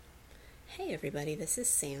Hey everybody, this is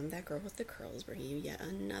Sam, that girl with the curls, bringing you yet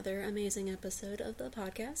another amazing episode of the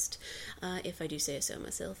podcast, if I do say so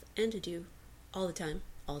myself, and to do all the time,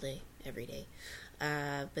 all day, every day.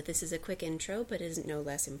 But this is a quick intro, but isn't no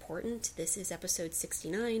less important. This is episode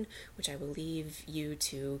 69, which I will leave you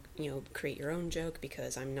to, create your own joke,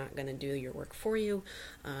 because I'm not going to do your work for you.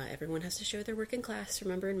 Everyone has to show their work in class,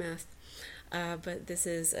 remember, in math. But this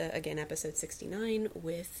is, again, episode 69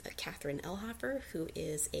 with Catherine Elhoffer, who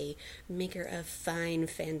is a maker of fine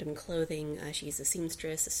fandom clothing. She's a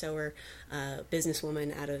seamstress, a sewer,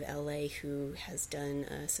 businesswoman out of LA who has done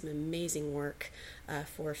some amazing work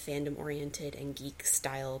for fandom-oriented and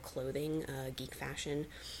geek-style clothing, geek fashion.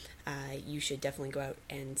 You should definitely go out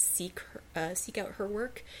and seek out her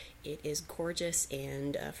work. It is gorgeous,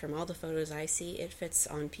 and from all the photos I see, it fits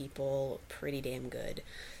on people pretty damn good.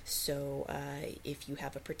 So if you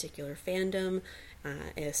have a particular fandom,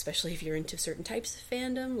 especially if you're into certain types of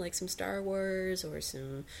fandom, like some Star Wars or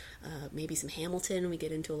some maybe some Hamilton, we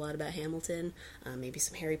get into a lot about Hamilton, maybe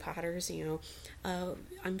some Harry Potters,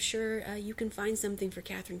 I'm sure you can find something for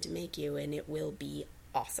Catherine to make you, and it will be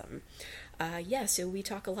awesome. So we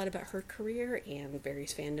talk a lot about her career and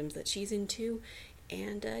various fandoms that she's into,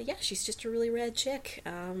 and she's just a really rad chick.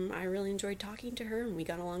 I really enjoyed talking to her, and we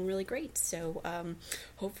got along really great, so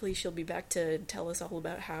hopefully she'll be back to tell us all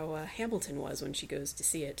about how Hamilton was when she goes to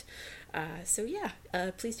see it.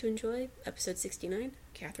 Please to enjoy episode 69,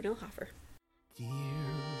 Catherine Elhoffer. Dear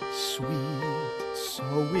sweet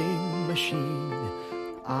sewing machine,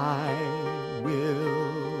 I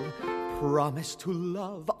will promise to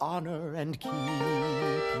love, honor, and keep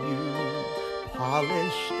you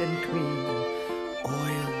polished and clean.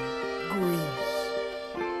 Oil,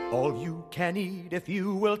 grease, all you can eat if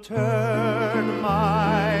you will turn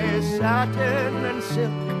my satin and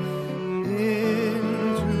silk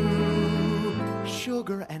into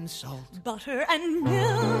sugar and salt, butter and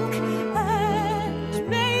milk, and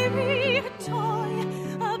maybe a toy.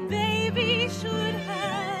 A baby should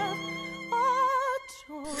have a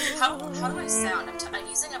toy. How do I sound? I'm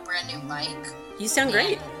using a brand new mic. You sound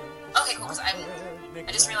great. Okay, cool.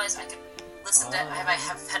 I just realized I could listen to. I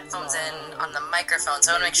have headphones in on the microphone,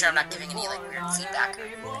 so I want to make sure I'm not giving any weird feedback.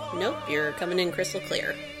 Nope, you're coming in crystal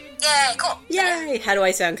clear. Yay! Cool. Yay! How do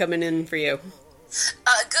I sound coming in for you?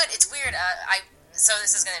 Good. It's weird. So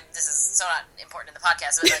this is so not important in the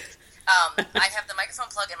podcast, but I have the microphone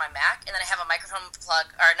plug in my Mac, and then I have a headphone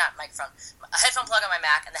plug on my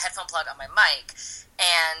Mac, and the headphone plug on my mic.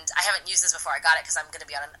 And I haven't used this before. I got it because I'm going to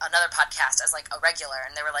be on another podcast as like a regular,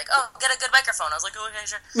 and they were like, "Oh, get a good microphone." I was like, "Oh, okay,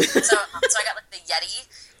 sure." So I got like the Yeti,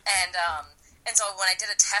 and so when I did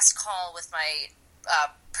a test call with my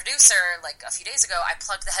producer like a few days ago, I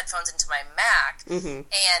plugged the headphones into my Mac,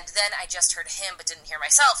 and then I just heard him but didn't hear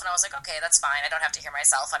myself, and I was like, okay, that's fine. I don't have to hear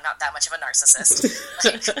myself. I'm not that much of a narcissist.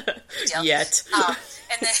 Yet.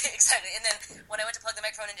 And then exactly. And then when I went to plug the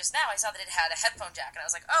microphone in just now, I saw that it had a headphone jack, and I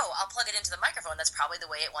was like, oh, I'll plug it into the microphone. That's probably the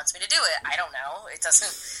way it wants me to do it. I don't know. It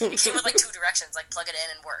doesn't. It came with like two directions, like plug it in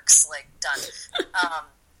and works. Like done.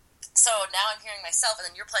 So now I'm hearing myself, and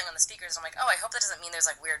then you're playing on the speakers. I'm like, oh, I hope that doesn't mean there's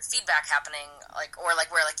like weird feedback happening, like or like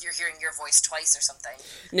where like you're hearing your voice twice or something.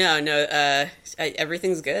 No,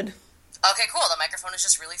 everything's good. Okay, cool. The microphone is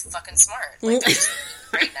just really fucking smart. Like that's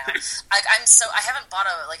great now. I haven't bought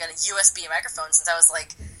a USB microphone since I was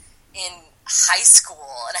like in high school,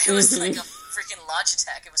 and it was like a freaking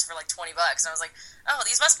Logitech. It was for like $20, and I was like, oh,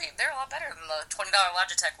 they're a lot better than the $20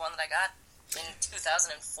 Logitech one that I got in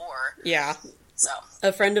 2004. Yeah. So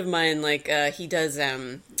a friend of mine, he does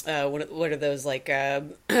what are those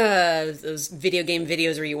those video game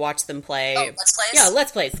videos where you watch them play? Oh, Let's Plays? Yeah,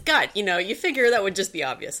 Let's Plays. God, you figure that would just be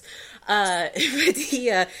obvious. But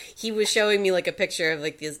he was showing me like a picture of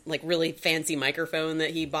like this like really fancy microphone that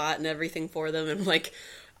he bought and everything for them, and I'm like,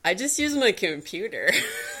 I just use my computer.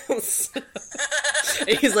 And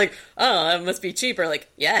he's like, oh, that must be cheaper. Like,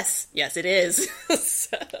 yes, it is.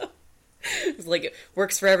 So it's like it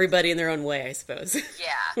works for everybody in their own way, I suppose. Yeah.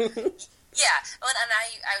 Yeah. Well, and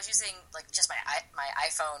I was using like just my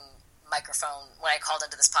iPhone microphone when I called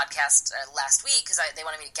into this podcast last week because they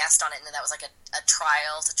wanted me to guest on it, and then that was like a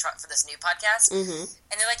trial for this new podcast. Mm-hmm.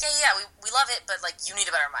 And they're like, yeah, we love it, but like you need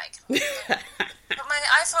a better mic. But my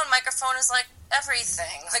iPhone microphone is like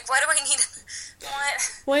everything. Like, why do I need what?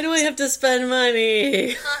 Why do I have to spend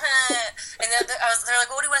money? And then they're like,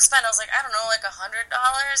 well, what do you want to spend? I was like, I don't know, like $100.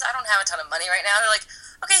 I don't have a ton of money right now. They're like,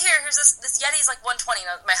 okay, here's this Yeti's like $120.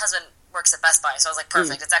 My husband works at Best Buy, so I was like,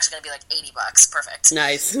 perfect. It's actually going to be like $80. Perfect.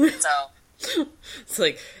 Nice. So it's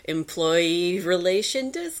like employee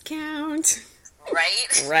relation discount.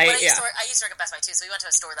 Right? Right, I used to work at Best Buy too, so we went to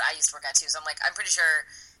a store that I used to work at too, so I'm like, I'm pretty sure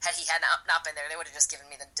had he not been there, they would have just given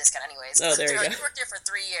me the discount anyways. Oh, there you go. You worked here for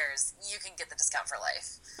 3 years, you can get the discount for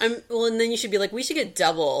life. Well, and then you should be like, we should get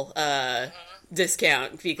double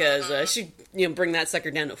discount because should bring that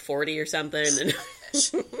sucker down to 40 or something. And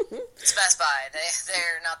It's Best Buy.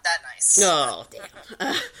 They're not that nice. Oh,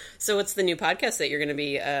 damn. So what's the new podcast that you're going to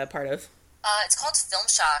be part of? It's called Film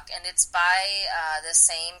Shock, and it's by the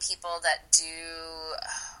same people that do...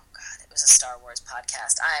 Oh, God, it was a Star Wars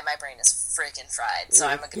podcast. My brain is freaking fried, so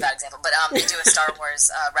I'm a bad example. But they do a Star Wars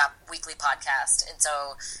rap weekly podcast, and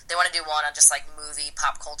so they want to do one on just, like, movie,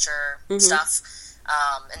 pop culture stuff.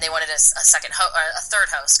 And they wanted a third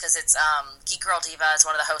host, because it's Geek Girl Diva is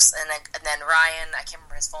one of the hosts, and then Ryan, I can't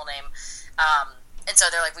remember his full name. And so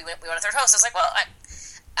they're like, we want a third host. I was like, well,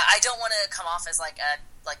 I don't want to come off as like a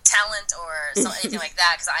talent or anything like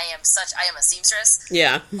that, because I am a seamstress.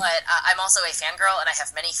 Yeah. But I'm also a fangirl, and I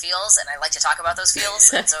have many feels, and I like to talk about those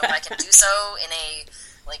feels. And so if I can do so in a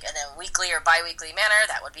weekly or bi-weekly manner,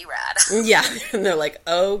 that would be rad. Yeah. And they're like,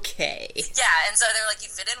 okay. Yeah. And so they're like, you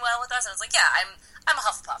fit in well with us. And I was like, yeah, I'm a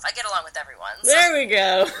Hufflepuff. I get along with everyone. So, there we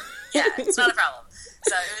go. Yeah, it's not a problem.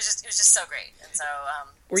 So it was just so great. And so,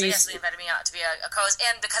 they invited me out to be a co-host.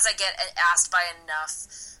 And because I get asked by enough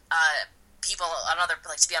people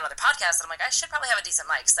to be on other podcasts, and I'm like, I should probably have a decent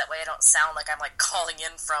mic, so that way I don't sound like I'm like calling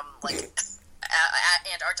in from like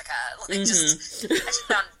Antarctica. Like just I should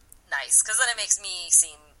sound nice, because then it makes me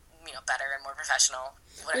seem better and more professional.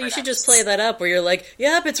 Well, you should just play that up where you're like,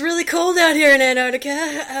 yep, it's really cold out here in Antarctica.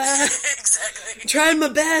 Exactly. Trying my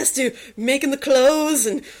best to making the clothes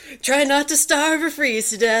and trying not to starve or freeze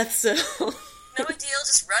to death, so... No big deal,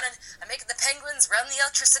 just running. I'm making the penguins run the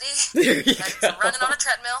electricity. There you go. Running on a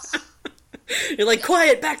treadmill. You're like,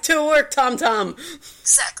 quiet, back to work, Tom.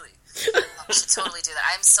 Exactly. I should totally do that.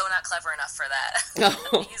 I'm so not clever enough for that.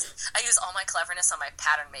 Oh. I use all my cleverness on my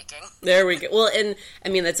pattern making. There we go. Well, and I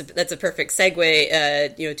mean that's a perfect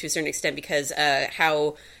segue, to a certain extent, because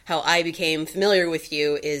how I became familiar with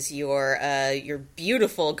you is your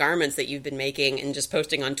beautiful garments that you've been making and just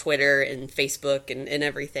posting on Twitter and Facebook and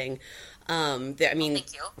everything. I mean,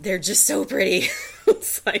 thank you. They're just so pretty.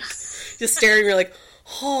 It's like just staring. You're like,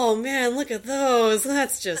 oh man, look at those.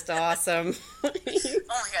 That's just awesome. Oh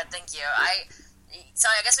my god, thank you. So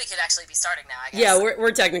I guess we could actually be starting now, I guess. Yeah,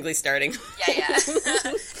 we're technically starting. Yeah. I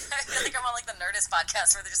feel like I'm on like the Nerdist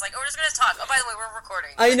podcast where they're just like, we're just going to talk. Oh, by the way, we're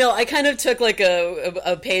recording. I know. I kind of took like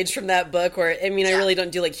a page from that book where, I mean, I really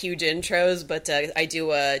don't do like huge intros, but I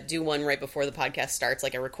do one right before the podcast starts,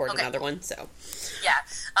 like I record another one, so. Yeah.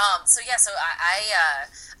 So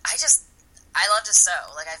I love to sew.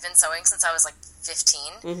 Like, I've been sewing since I was like 15.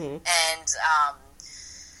 Mm-hmm. And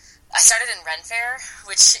I started in Ren Fair,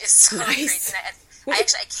 which is so crazy. I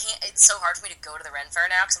can't. It's so hard for me to go to the Ren Fair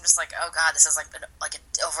now, because I'm just like, oh god, this is like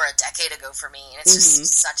over a decade ago for me, and it's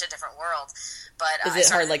just such a different world. But is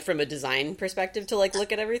it hard, like from a design perspective, to like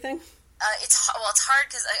look at everything? It's hard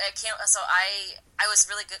because I can't. So I was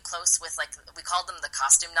really close with, like, we called them the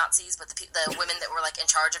costume Nazis, but the women that were like in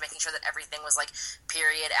charge of making sure that everything was like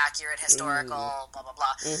period accurate, historical, blah blah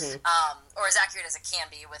blah, or as accurate as it can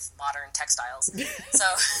be with modern textiles. So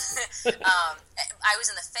I was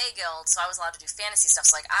in the Fae Guild, so I was allowed to do fantasy stuff.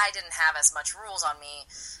 So like I didn't have as much rules on me,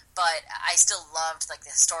 but I still loved like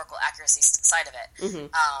the historical accuracy side of it.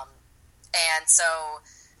 And so.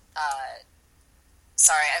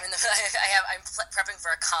 Sorry, I'm prepping for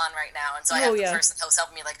a con right now, and so I have the person who's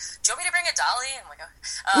helping me, like, do you want me to bring a dolly? And I'm like,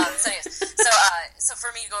 oh. So for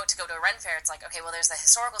me to go to a Ren Fair, it's like, okay, well, there's the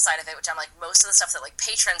historical side of it, which I'm like, most of the stuff that, like,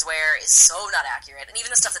 patrons wear is so not accurate, and even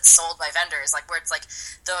the stuff that's sold by vendors, like, where it's, like,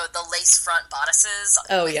 the lace front bodices.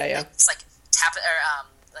 Oh, yeah. It's, like,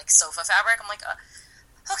 like, sofa fabric. I'm like,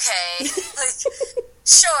 okay, like,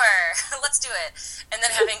 sure, let's do it. And then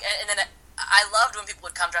I loved when people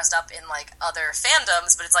would come dressed up in, like, other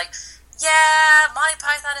fandoms, but it's like, yeah, Monty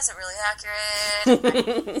Python isn't really accurate.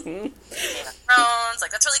 Game of Thrones, like,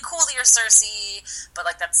 that's really cool that you're Cersei, but,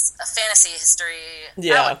 like, that's a fantasy history.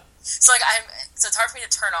 Yeah. So, like, so it's hard for me to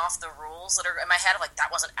turn off the rules that are in my head of, like, that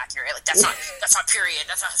wasn't accurate. Like, that's not period.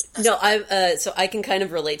 So I can kind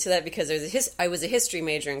of relate to that, because I was a history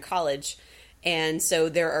major in college, and so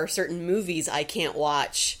there are certain movies I can't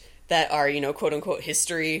watch that are, quote-unquote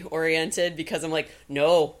history-oriented, because I'm like,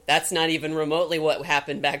 no, that's not even remotely what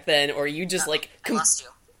happened back then, or you just, I lost you.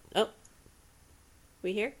 Oh.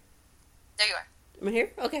 We here? There you are. Am I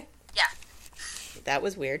here? Okay. Yeah. That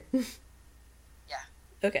was weird. Yeah.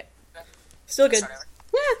 Okay. Still good.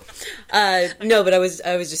 No, but I was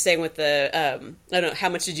just saying with the, I don't know, how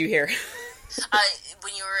much did you hear?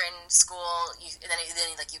 When you were in school, then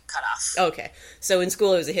you cut off. Okay. So in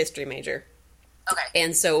school, I was a history major. Okay.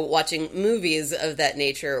 And so watching movies of that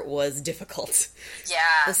nature was difficult.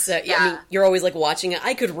 Yeah. So, I mean, you're always, like, watching it.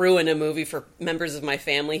 I could ruin a movie for members of my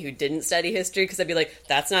family who didn't study history, because I'd be like,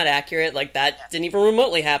 that's not accurate. Like, that didn't even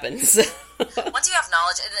remotely happen. So. Once you have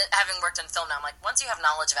knowledge, and having worked in film now, I'm like, once you have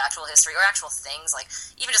knowledge of actual history or actual things, like,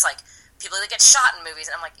 even just, like, people that get shot in movies,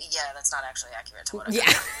 and I'm like, yeah, that's not actually accurate to what I've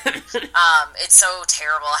It's so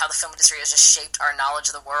terrible how the film industry has just shaped our knowledge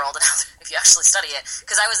of the world, and how, if you actually study it,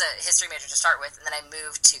 because I was a history major to start with, and then I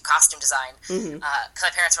moved to costume design, because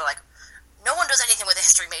my parents were like, no one does anything with a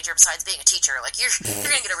history major besides being a teacher, like, you're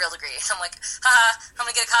gonna get a real degree. I'm like, I'm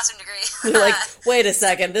gonna get a costume degree. You're like, wait a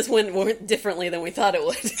second, this went differently than we thought it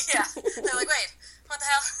would. Yeah, they're like, wait, what the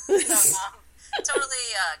hell? So, totally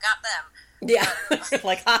got them. Yeah,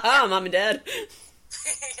 like, haha, Mom and Dad.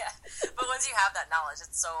 Yeah, but once you have that knowledge,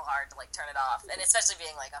 it's so hard to, like, turn it off, and especially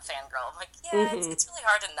being, like, a fangirl, I'm like, yeah, it's really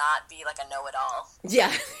hard to not be, like, a know-it-all.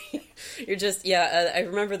 Yeah, you're just, I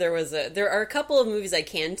remember there are a couple of movies I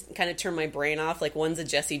can kind of turn my brain off, like, one's a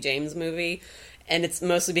Jesse James movie, and it's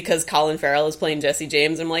mostly because Colin Farrell is playing Jesse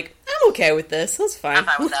James, and I'm like, I'm okay with this, that's fine. I'm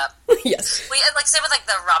fine with that. Yes. Like, same with, like,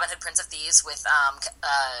 the Robin Hood Prince of Thieves with,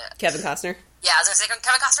 Kevin Costner. Yeah, I was going to say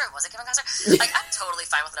Kevin Costner. Was it Kevin Costner? Like, I'm totally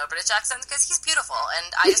fine with no British accent because he's beautiful, and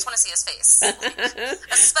I just want to see his face. Like,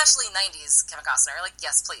 especially 90s Kevin Costner. Like,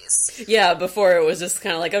 yes, please. Yeah, before it was just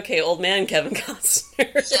kind of like, okay, old man Kevin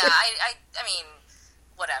Costner. Yeah, I mean,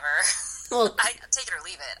 whatever. Well, I take it or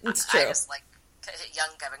leave it. It's true. I just like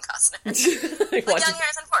young Kevin Costner. Like young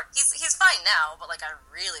Harrison Ford. He's fine now, but, like, I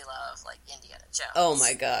really love, like, Indiana Jones. Oh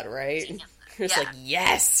my god, right? You're just like,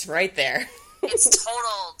 yes, right there. It's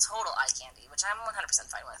total eye candy, which I'm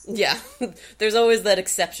 100% fine with. Yeah. There's always that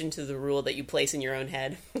exception to the rule that you place in your own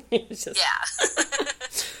head. Just... Yeah.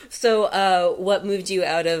 So, what moved you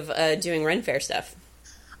out of doing Ren Fair stuff?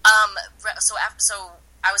 So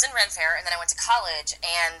I was in Ren Fair, and then I went to college,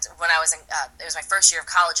 and when I was in, it was my first year of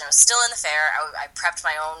college, and I was still in the fair. I prepped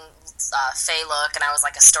my own Fae look, and I was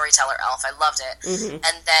like a storyteller elf. I loved it.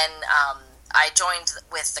 And then, I joined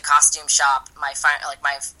with the costume shop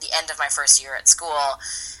the end of my first year at school,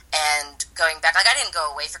 and going back, like, I didn't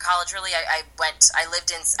go away for college really. I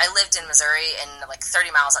lived in Missouri, and like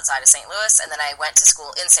 30 miles outside of St. Louis, and then I went to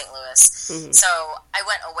school in St. Louis. So I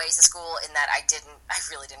went away to school in that I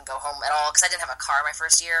really didn't go home at all because I didn't have a car my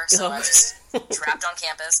first year, so I was just trapped on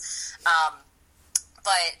campus.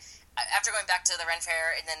 But after going back to the Ren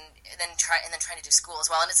Fair and then trying to do school as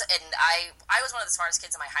well, and I was one of the smartest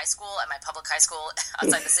kids in my high school, at my public high school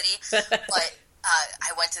outside the city, but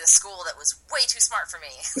I went to the school that was way too smart for me.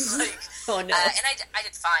 Like, oh no! And I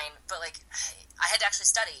did fine, but, like, I had to actually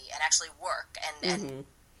study and actually work and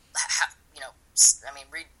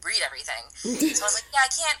read everything. So I was like, yeah,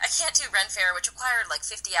 I can't do Ren Fair, which required like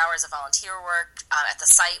 50 hours of volunteer work at the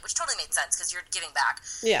site, which totally made sense because you're giving back.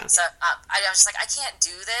 Yeah. So I was just like, I can't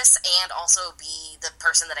do this and also be the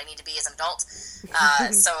person that I need to be as an adult.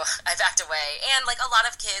 So I backed away. And, like, a lot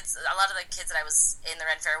of the kids that I was in the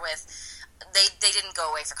Ren Fair with, they didn't go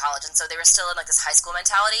away for college, and so they were still in, like, this high school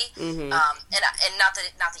mentality. And not that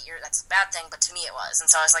that's a bad thing, but to me it was. And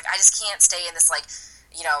so I was like, I just can't stay in this, like,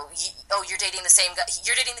 you're dating the same guy.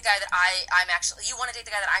 You're dating the guy that I'm actually. You want to date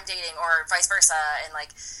the guy that I'm dating, or vice versa, and,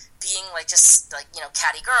 like, being, like, just, like,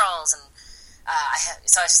 catty girls. And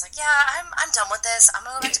so I was just like, yeah, I'm done with this. I'm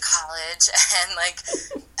gonna go back to college. And, like,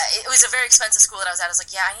 it was a very expensive school that I was at. I was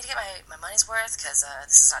like, yeah, I need to get my money's worth because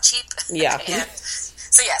this is not cheap. Yeah.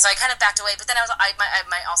 So I kind of backed away. But then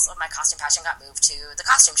my costume passion got moved to the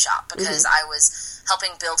costume shop because I was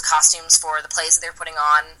helping build costumes for the plays that they were putting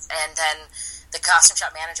on, and then the costume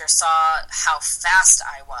shop manager saw how fast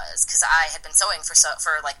I was because I had been sewing for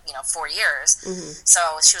 4 years. So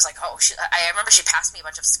she was like, I remember she passed me a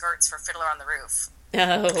bunch of skirts for Fiddler on the Roof.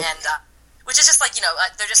 And which is just like,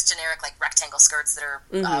 they're just generic, like, rectangle skirts that are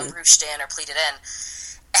ruched in or pleated in.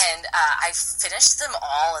 And I finished them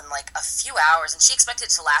all in, like, a few hours, and she expected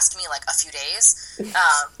it to last me, like, a few days.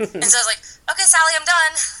 And so I was like, okay, Sally, I'm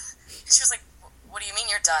done. And she was like, what do you mean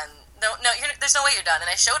you're done? No, there's no way you're done. And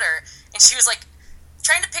I showed her, and she was, like,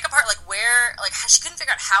 trying to pick apart, like, where, like, she couldn't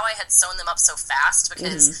figure out how I had sewn them up so fast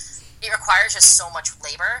because it requires just so much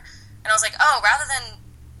labor. And I was like, oh, rather than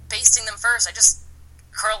basting them first, I just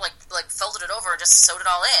like folded it over and just sewed it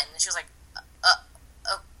all in. And she was like,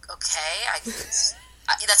 okay,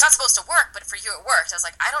 that's not supposed to work, but for you it worked. I was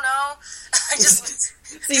like, I don't know.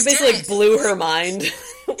 So you basically blew her mind.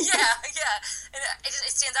 Yeah. And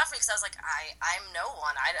it stands out for me because I was like, I'm no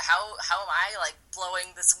one. How am I, like,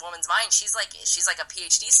 blowing this woman's mind? She's like a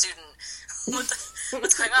PhD student.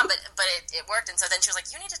 What's going on? But it worked. And so then she was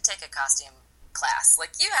like, you need to take a costume class.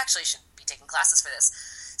 Like, you actually should be taking classes for this.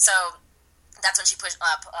 So that's when she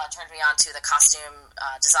turned me on to the costume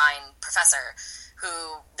design professor,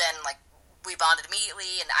 who then like we bonded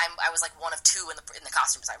immediately, and I was like one of two in the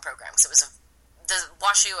costume design program, because it was the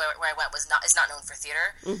WashU where I went is not known for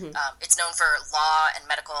theater. Mm-hmm. It's known for law and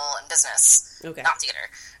medical and business, not theater.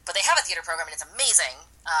 But they have a theater program, and it's amazing.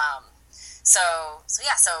 So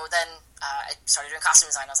then I started doing costume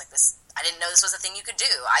design. I was like, I didn't know this was a thing you could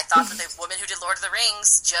do. I thought that the woman who did Lord of the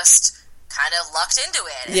Rings just kind of lucked into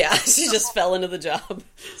it. Yeah, she just fell into the job.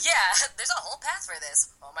 Yeah, there's a whole path for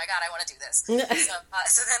this. Oh my god, I want to do this. So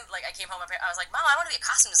then, like, I came home, I was like, Mom, I want to be a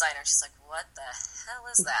costume designer. And she's like, what the hell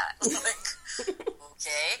is that? I'm like,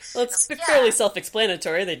 okay. Well, it's fairly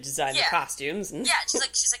self-explanatory. They design the costumes. And... Yeah, she's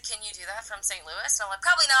like, can you do that from St. Louis? And I'm like,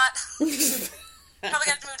 probably not. Probably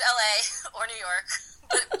gonna have to move to LA or New York.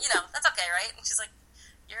 But, that's okay, right? And she's like,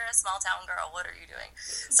 you're a small town girl, what are you doing?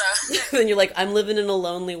 So then you're like, I'm living in a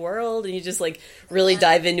lonely world, and you just like really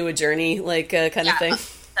dive into a journey, like kind of thing.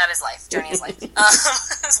 That is life. Journey is life. But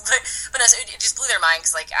no, so it just blew their mind,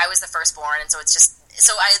 because like I was the firstborn, and so it's just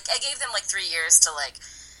I gave them like 3 years to like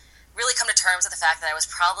really come to terms with the fact that I was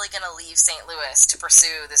probably going to leave St. Louis to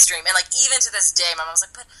pursue this dream, and like even to this day, my mom was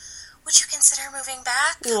like, but would you consider moving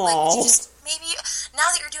back? Like, maybe now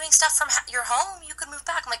that you're doing stuff from your home, you could move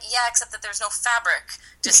back. I'm like, yeah, except that there's no fabric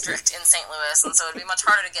district in St. Louis, and so it'd be much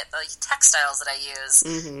harder to get the textiles that I use.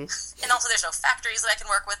 Mm-hmm. And also, there's no factories that I can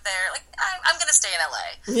work with there. Like, I'm going to stay in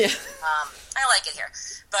LA. Yeah. I like it here,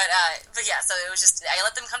 but yeah. So it was just I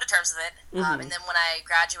let them come to terms with it, and then when I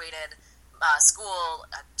graduated school,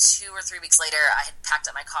 2 or 3 weeks later, I had packed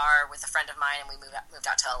up my car with a friend of mine, and we moved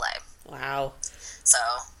out to LA. Wow. So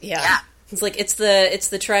yeah. It's like it's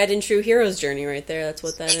the tried and true hero's journey right there. That's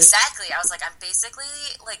what that is. Exactly. I was like, I'm basically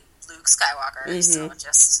like Luke Skywalker, so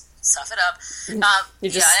just stuff it up.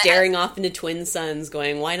 You're just staring off into twin suns,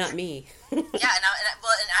 going, "Why not me?" Yeah, and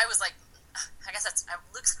I was like, I guess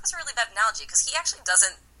Luke's a really bad analogy, because he actually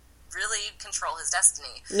doesn't really control his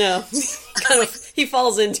destiny. No, he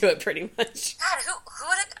falls into it pretty much. God, who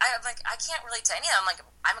would it? I'm like, I can't relate to any of them. Like,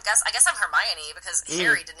 I guess I'm Hermione, because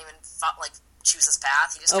Harry didn't even choose his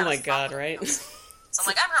path. He just oh my god, right? So I'm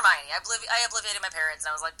like, I'm Hermione. I obliviated my parents,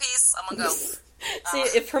 and I was like, peace, I'm gonna go.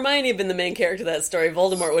 See, if Hermione had been the main character of that story,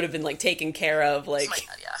 Voldemort would have been like taken care of, like, oh my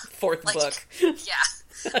God, yeah. fourth book. Yeah.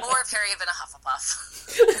 Or if Harry had been a Hufflepuff.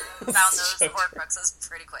 Found those Horcruxes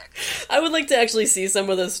pretty quick. I would like to actually see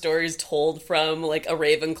some of those stories told from, like, a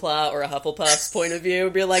Ravenclaw or a Hufflepuff's point of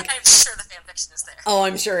view. Be like, I'm sure the fanfiction is there. Oh,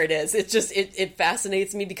 I'm sure it is. It's just, it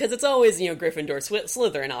fascinates me, because it's always, Gryffindor,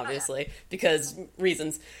 Slytherin, obviously, because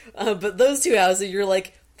reasons. But those two houses, you're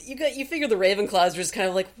like, you figure the Ravenclaws are just kind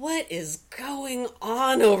of like, what is going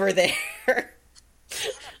on over there?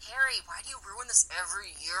 Harry, why do you ruin this every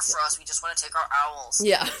year for us? We just want to take our owls.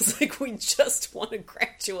 Yeah, it's like, we just want to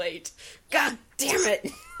graduate. God damn it.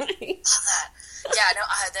 Love that. Yeah, no,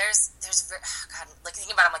 there's God, like,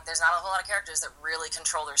 thinking about it, I'm like, there's not a whole lot of characters that really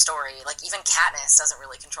control their story. Like, even Katniss doesn't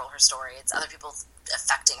really control her story. It's other people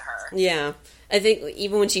affecting her. Yeah. I think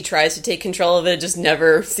even when she tries to take control of it, it just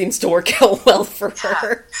never seems to work out well for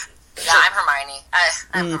her. Yeah, I'm Hermione.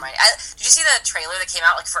 I'm Hermione. Did you see the trailer that came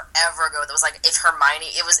out like forever ago? That was like if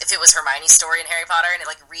it was Hermione's story in Harry Potter, and it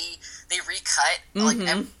like they recut like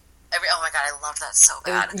every. Oh my god, I loved that so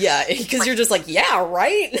bad. Yeah, because you're just like, yeah,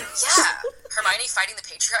 right. Yeah, Hermione fighting the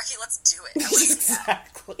patriarchy. Let's do it.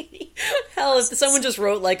 Exactly. Hell, if someone just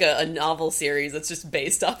wrote like a novel series that's just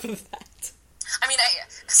based off of that. I mean, I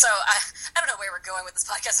don't know where we're going with this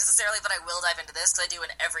podcast necessarily, but I will dive into this, because I do in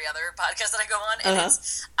every other podcast that I go on, and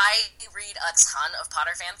I read a ton of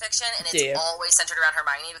Potter fan fiction, and it's always centered around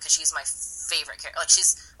Hermione, because she's my favorite character. Like,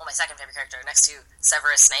 she's, my second favorite character, next to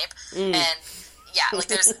Severus Snape, and yeah, like,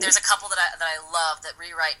 there's a couple that I love that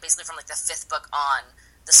rewrite, basically from, like, the 5th book on,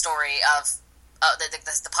 the story of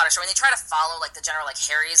the Potter story, and they try to follow like the general like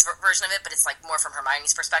Harry's version of it, but it's like more from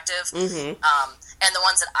Hermione's perspective. And the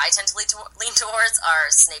ones that I tend to lean towards are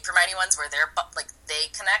Snape Hermione ones, where they're like they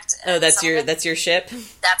connect. Oh, that's your ship.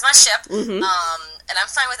 That's my ship, and I'm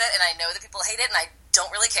fine with it. And I know that people hate it, and I don't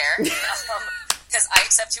really care because I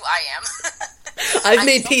accept who I am. I've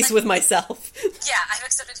made peace with myself. Yeah, I've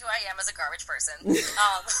accepted who I am as a garbage person.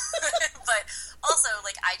 But also,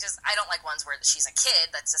 like, I don't like ones where she's a kid.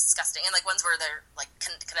 That's disgusting. And, like, ones where they're, like,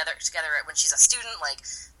 together when she's a student. Like,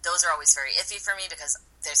 those are always very iffy for me, because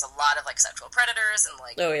there's a lot of, like, sexual predators and,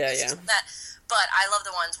 like, that. But I love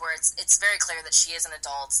the ones where it's very clear that she is an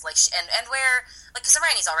adult. Like, and where, like, because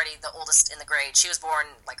Hermione's already the oldest in the grade. She was born,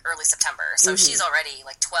 like, early September. So she's already,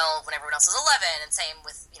 like, 12 when everyone else is 11. And same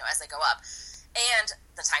with, as they go up. And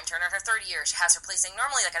the time turner in her 3rd year, she has her placing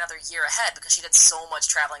normally like another year ahead, because she did so much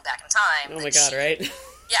traveling back in time. Oh my god, right?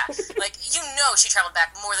 Yeah, like, she traveled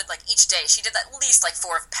back more than, like, each day. She did at least, like,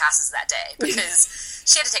 4 passes that day because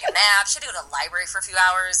she had to take a nap. She had to go to the library for a few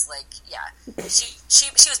hours. Like, yeah, she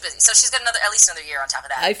was busy. So she's got at least another year on top of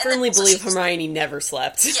that. I firmly believe Hermione never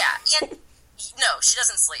slept. Yeah, and no, she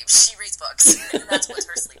doesn't sleep. She reads books. And that's what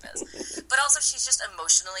her sleep is. But also, she's just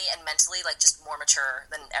emotionally and mentally, like, just more mature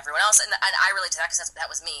than everyone else. And I relate to that because that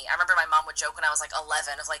was me. I remember my mom would joke when I was, like,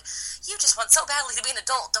 11 of, like, you just want so badly to be an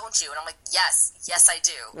adult, don't you? And I'm like, yes, I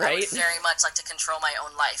do. Right? I would very much like to control my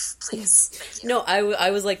own life, please. Thank you. No,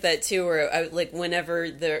 I was like that, too, where, whenever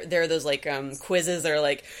there are those, like, quizzes that are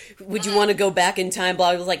like, would you want to go back in time? Blah,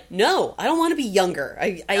 I was like, no, I don't want to be younger.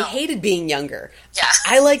 I hated being younger. Yeah.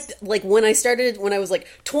 I liked, like, when I was, like,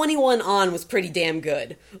 21 on was pretty damn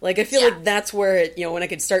good. Like, I feel like that's where it, when I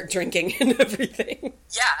could start drinking and everything.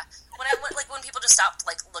 Yeah. When people just stopped,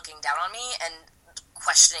 like, looking down on me and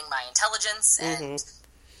questioning my intelligence, and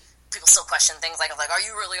people still question things like, are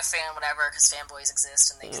you really a fan, whatever, because fanboys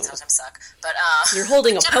exist and they can sometimes suck. But, you're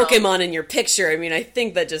holding a Pokemon in your picture. I mean, I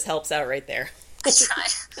think that just helps out right there. I try.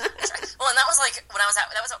 Well, and that was, like, back when I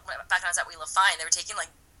was at We Love Fine, they were taking, like,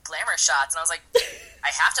 glamour shots, and I was like, I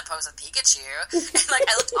have to pose with Pikachu. And, like,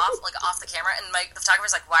 I looked off the camera, and the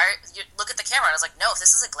photographer's like, you look at the camera? And I was like, no, if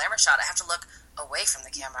this is a glamour shot, I have to look away from the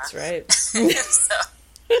camera. That's right. So,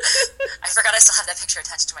 I forgot I still have that picture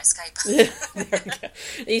attached to my Skype. There we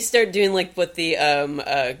go. You start doing, like, what the,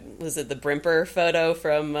 was it the Brimper photo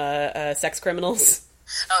from Sex Criminals?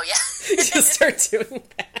 Oh, yeah. Just start doing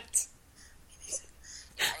that.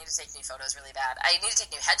 I need to take new photos really bad. I need to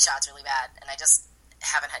take new headshots really bad, and I just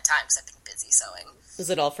haven't had time because I've been busy sewing. Is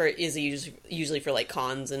it usually for, like,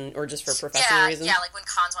 cons or just for professional reasons? Yeah, like when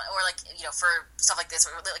cons want, or, like, for stuff like this,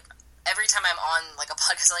 or, like, every time I'm on, like, a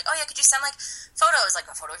podcast, they're like, oh yeah, could you send, like, photos, like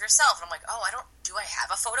a photo of yourself? And I'm like, oh, do I have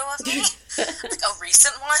a photo of me? Like a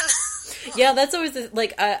recent one? Yeah, that's always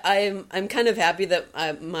like I'm kind of happy that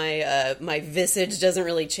my visage doesn't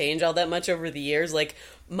really change all that much over the years. Like,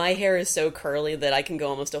 my hair is so curly that I can go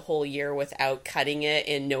almost a whole year without cutting it,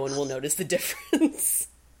 and no one will notice the difference.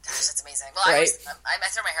 Gosh, that's amazing. Well, right? I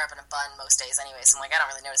throw my hair up in a bun most days anyway, so I'm like, I don't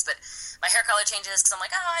really notice. But my hair color changes because I'm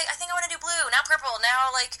like, oh, I think I want to do blue, now purple, now,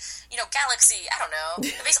 like, galaxy. I don't know.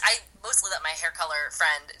 Basically, I mostly let my hair color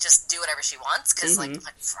friend just do whatever she wants because, like,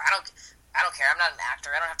 I don't care. I'm not an actor.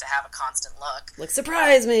 I don't have to have a constant look. Like,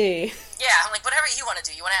 surprise me. Yeah, I'm like, whatever you want to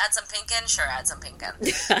do. You want to add some pink in? Sure, add some pink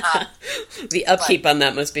in. The upkeep on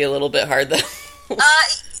that must be a little bit hard, though.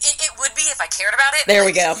 It would be if I cared about it. There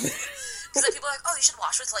we go. Because people are like, oh, you should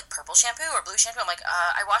wash with, like, purple shampoo or blue shampoo. I'm like,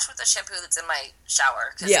 I wash with the shampoo that's in my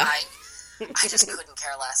shower. Because I just couldn't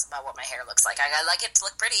care less about what my hair looks like. I like it to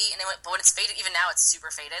look pretty, but when it's faded, even now it's super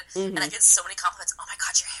faded, and I get so many compliments. Oh my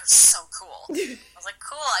god, your hair's so cool. I was like,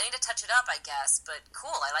 cool. I need to touch it up, I guess, but cool.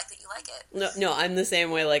 I like that you like it. No, I'm the same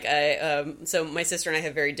way. Like, so my sister and I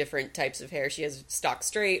have very different types of hair. She has stock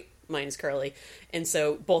straight. Mine is curly. And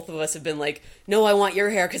so both of us have been like, no, I want your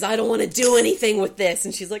hair because I don't want to do anything with this.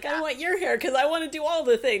 And she's like, I want your hair because I want to do all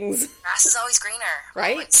the things. Grass is always greener.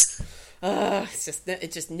 Right? Always.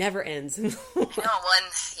 It just never ends. So I've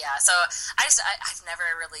never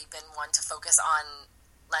really been one to focus on,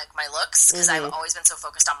 like, my looks because I've always been so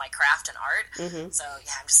focused on my craft and art. So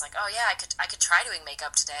yeah, I'm just like, oh yeah, I could try doing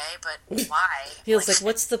makeup today, but why? Feels like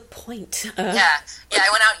what's the point? Yeah. I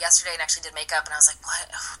went out yesterday and actually did makeup, and I was like, what?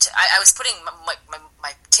 I was putting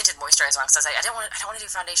my tinted moisturizer on because I was like, I don't want to do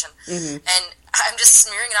foundation, and I'm just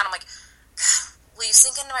smearing it on. I'm like, will you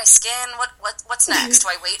sink into my skin? What's next? Do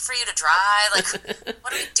I wait for you to dry? Like,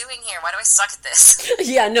 what are we doing here? Why do I suck at this?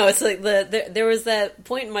 Yeah, no, it's like there was that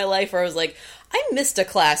point in my life where I was like, I missed a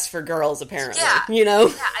class for girls, apparently. Yeah. Yeah,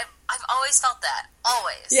 I've always felt that.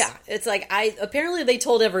 Always. Yeah, it's like apparently they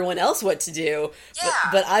told everyone else what to do,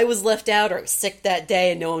 but I was left out or I was sick that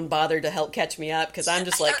day and no one bothered to help catch me up because I'm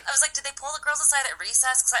just like... I was like, did they pull the girls aside at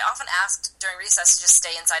recess? Because I often asked during recess to just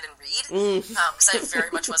stay inside and read, because I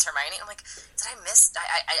very much was Hermione. I'm like, did I miss...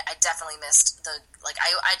 I definitely missed the... Like,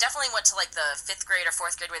 I definitely went to, like, the 5th grade or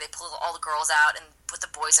 4th grade where they pull all the girls out and put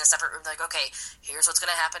the boys in a separate room. Like, okay, here's what's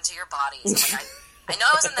going to happen to your bodies. I'm like, I know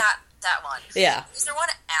I was in that one. Yeah. Is there one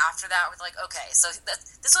after that with, like, okay, so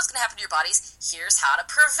this is what's going to happen to your bodies, here's how to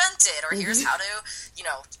prevent it, or here's how to,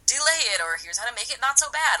 delay it, or here's how to make it not so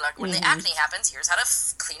bad. Like, when the acne happens, here's how to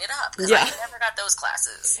clean it up. Because I never got those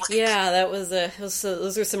classes. Like, yeah,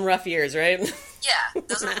 those were some rough years, right? Yeah,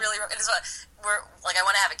 those were really rough. Like, I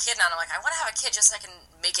want to have a kid now, and I'm like, I want to have a kid just so I can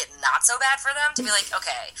make it not so bad for them, to be like,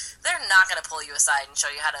 okay, they're not going to pull you aside and show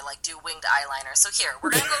you how to, like, do winged eyeliner. So here,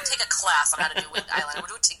 we're going to go take a class on how to do winged eyeliner.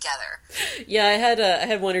 We'll do it together. Yeah, I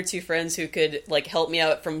had had one or two friends who could, like, help me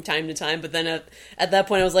out from time to time, but then at that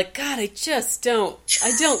point I was like, God, I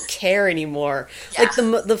don't care anymore. Yeah.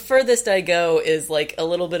 Like, the furthest I go is, like, a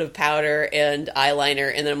little bit of powder and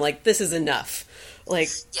eyeliner, and then I'm like, this is enough. Like,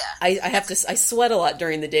 I sweat a lot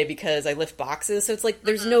during the day because I lift boxes, so it's like,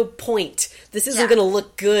 there's no point. This isn't going to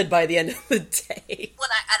look good by the end of the day. Well,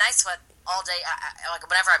 I sweat all day. Like,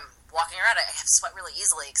 whenever I'm walking around, I have sweat really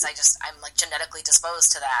easily because I'm, like, genetically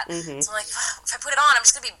disposed to that. Mm-hmm. So I'm like, if I put it on, I'm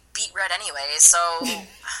just going to be beet red anyway, so,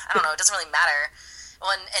 I don't know, it doesn't really matter.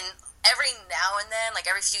 Well, and every now and then, like,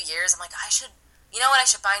 every few years, I'm like, you know what, I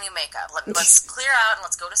should buy new makeup. Let's clear out and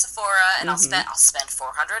let's go to Sephora, and I'll spend $400,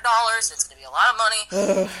 and it's going to be a lot of money,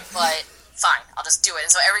 but fine, I'll just do it.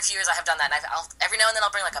 And so every few years I have done that, and every now and then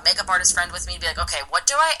I'll bring, like, a makeup artist friend with me to be like, okay, what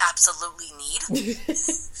do I absolutely need?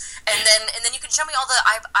 and then you can show me all the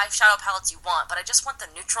eyeshadow palettes you want, but I just want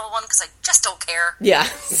the neutral one because I just don't care. Yeah,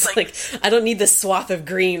 it's like I don't need this swath of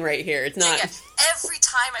green right here. It's not. Yeah. Every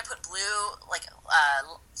time I put blue, like,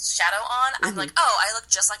 shadow on, I'm like, oh, I look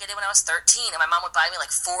just like I did when I was 13, and my mom would buy me, like,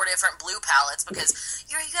 4 different blue palettes because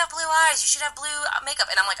you got blue eyes, you should have blue makeup,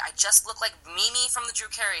 and I'm like, I just look like Mimi from the Drew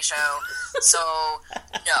Carey Show, so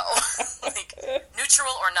no. Like,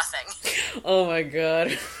 neutral or nothing. Oh my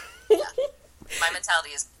god. Yeah. My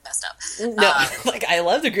mentality is messed up. No, like, I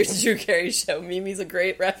love the Drew Carey Show. Mimi's a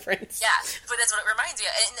great reference. Yeah, but that's what it reminds me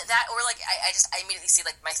of. And that, or, like, I immediately see,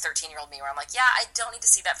 like, my 13-year-old me where I'm like, yeah, I don't need to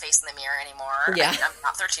see that face in the mirror anymore. Yeah. I'm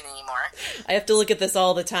not 13 anymore. I have to look at this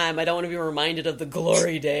all the time. I don't want to be reminded of the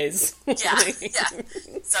glory days. Yeah, yeah.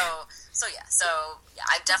 So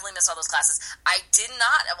I definitely missed all those classes. I did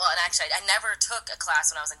not, well, and actually, I never took a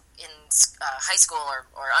class when I was in high school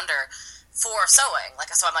or under for sewing. Like,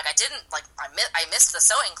 so I'm like, I didn't, like, I missed the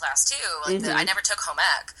sewing class too. Like, I never took home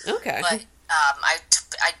ec. Okay. But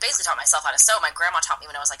I basically taught myself how to sew. My grandma taught me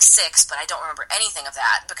when I was, like, 6, but I don't remember anything of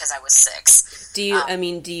that because I was 6. Do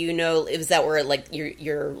you know, was that where, like,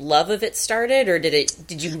 your love of it started, or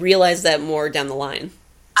did you realize that more down the line?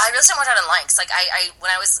 I realized it more down the line, because, like, I when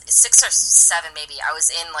I was 6 or 7, maybe, I was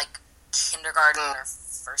in, like, kindergarten or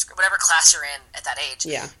first grade, whatever class you're in at that age.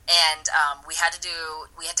 Yeah. And we had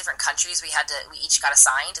different countries we each got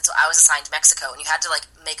assigned, and so I was assigned Mexico, and you had to, like,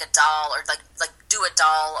 make a doll, or, like do a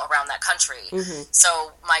doll around that country. Mm-hmm.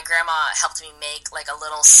 So my grandma helped me make, like, a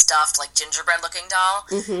little stuffed, like, gingerbread looking doll,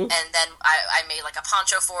 and then I made, like, a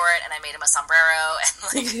poncho for it, and I made him a sombrero, and,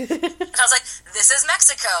 like, and I was like, this is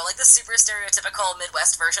Mexico, like, the super stereotypical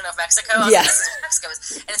Midwest version of Mexico. Yeah. Like, this is what Mexico is.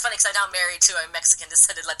 And it's funny because I'm now married to a Mexican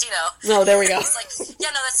descended Latino. Oh, there we go. It's like,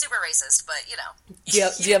 yeah, no, that's super racist, but, you know.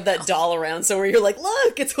 Do you have that doll around somewhere you're like,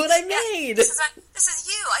 look, it's what I made. This is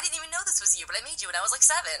you. I didn't even know this was you, but I made you when I was, like,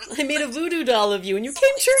 7. I made a voodoo doll of you, and you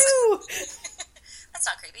came true. That's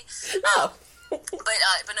not creepy. No.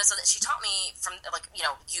 But no, so that she taught me from, like, you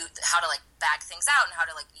know, how to, like, bag things out, and how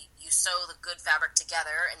to, like, you sew the good fabric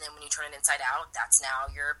together, and then when you turn it inside out, that's now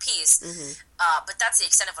your piece. Mm-hmm. But that's the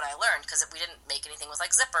extent of what I learned, because we didn't make anything with,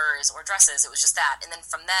 like, zippers or dresses. It was just that. And then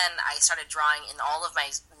from then, I started drawing in all of my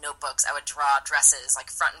notebooks. I would draw dresses, like,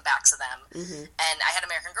 front and backs of them. Mm-hmm. And I had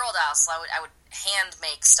American Girl dolls, so I would hand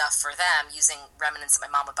make stuff for them using remnants that my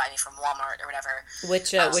mom would buy me from Walmart or whatever.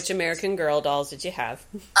 Which American Girl dolls did you have?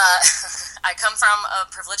 I come from a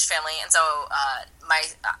privileged family, and so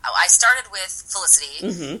I started with Felicity,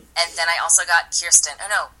 and then I also got Kirsten. Oh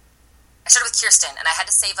no, I started with Kirsten, and I had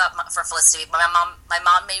to save up for Felicity. My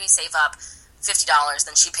mom made me save up $50,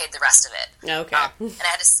 then she paid the rest of it. Okay. And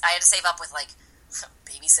I had to save up with, like,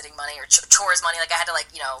 babysitting money or chores money. Like, I had to, like,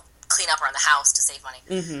 you know, clean up around the house to save money.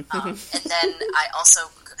 And then I also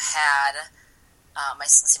had my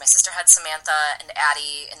sister had Samantha and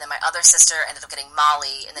Addie, and then my other sister ended up getting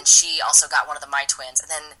Molly, and then she also got one of the My Twins, and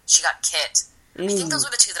then she got Kit. I think those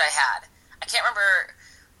were the 2 that I had. I can't remember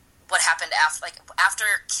what happened after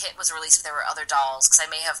Kit was released, if there were other dolls, because I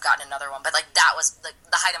may have gotten another one, but, like, that was the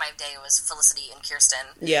height of my day was Felicity and Kirsten.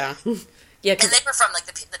 Yeah. Yeah, and they were from, like,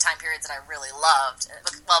 the time periods that I really loved.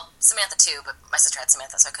 Well, Samantha too, but my sister had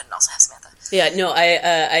Samantha, so I couldn't also have Samantha. Yeah, no,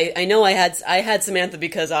 I know I had Samantha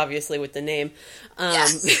because obviously with the name,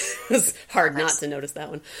 it was hard not to notice that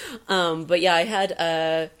one. But yeah, I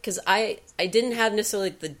had because I didn't have necessarily,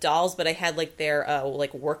 like, the dolls, but I had, like, their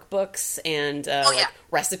like, workbooks and like,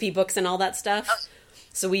 recipe books and all that stuff. Oh.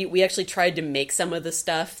 So we actually tried to make some of the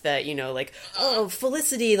stuff that, you know, like,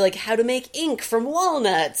 Felicity, like, how to make ink from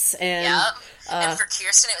walnuts. And, and for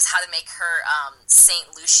Kirsten, it was how to make her St.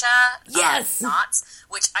 Lucia knots,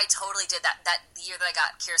 which I totally did. That year that I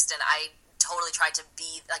got Kirsten, I totally tried to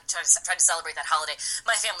tried to celebrate that holiday.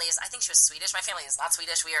 My family is, I think she was Swedish. My family is not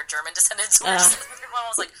Swedish. We are German descendants. So I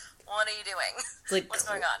was like, what are you doing? It's like, what's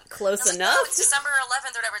going on? Close like, enough? oh, it's December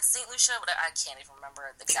 11th or whatever. It's St. Lucia. But I can't even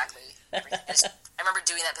remember exactly everything. I remember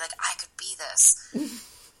doing that, be like, I could be this.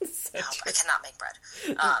 So no, I cannot make bread.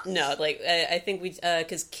 No, like, I think we,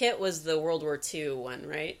 because Kit was the World War II one,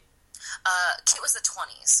 right? Kit was the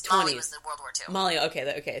 20s. Molly was the World War II. Molly,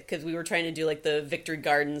 okay, because we were trying to do, like, the Victory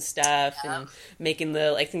Garden stuff, and making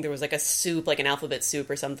I think there was, like, a soup, like an alphabet soup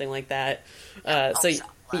or something like that.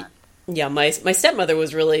 Yeah, my stepmother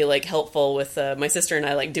was really, like, helpful with my sister and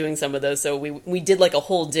I, like, doing some of those, so we did, like, a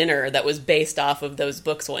whole dinner that was based off of those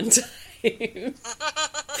books one time. And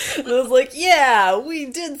I was like, yeah, we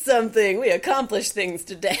did something. We accomplished things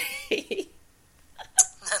today.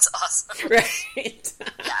 That's awesome. Right.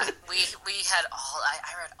 Yeah, we had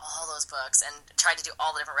I read all those books and tried to do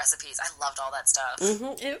all the different recipes. I loved all that stuff.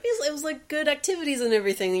 Mm-hmm. It was like good activities and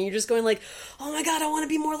everything, and you're just going like, oh my god, I want to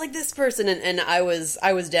be more like this person, and I was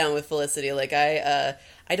down with Felicity. Like I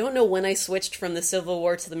don't know when I switched from the Civil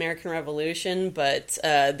War to the American Revolution, but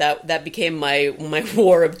that became my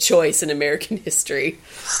war of choice in American history.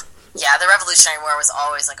 Yeah, the Revolutionary War was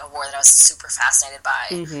always like a war that I was super fascinated by.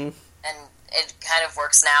 Mm-hmm. And it kind of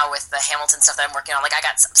works now with the Hamilton stuff that I'm working on. Like, I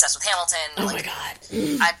got obsessed with Hamilton. Oh, like, my God.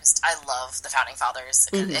 I love the Founding Fathers.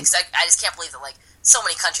 Mm-hmm. I just can't believe that, like, so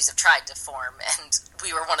many countries have tried to form, and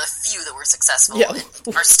we were one of the few that were successful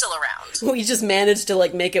and are still around. We just managed to,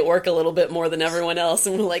 like, make it work a little bit more than everyone else,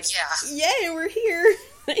 and we're like, yay, we're here.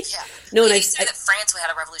 Yeah. No, and I used to say that France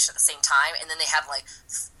had a revolution at the same time, and then they had, like,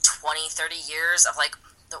 20, 30 years of, like,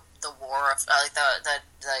 the war of like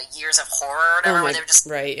the years of horror or whatever, where they were just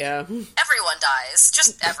everyone dies,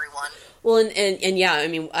 just everyone. Well, and yeah, I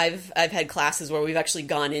mean, I've had classes where we've actually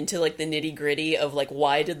gone into like the nitty gritty of like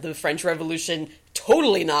why did the French Revolution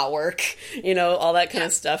totally not work, you know, all that kind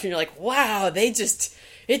of stuff, and you're like, wow,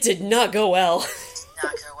 it did not go well.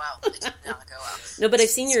 It did not go well. No, but I've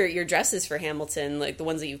seen your dresses for Hamilton, like the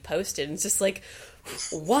ones that you've posted, and it's just like,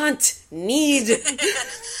 need.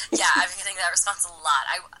 Yeah, I've been getting that response a lot.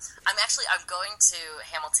 I'm going to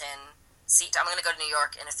Hamilton. I'm going to go to New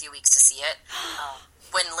York in a few weeks to see it.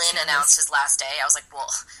 When Lynn announced his last day, I was like, well,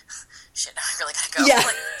 shit, now I really gotta go. Yeah.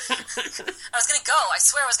 I was gonna go. I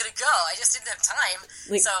swear I was gonna go. I just didn't have time.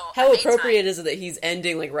 Like, so how appropriate is it that he's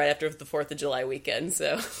ending like right after the 4th of July weekend?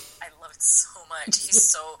 So I love it so much.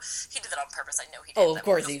 He did that on purpose. I know he did. Oh, of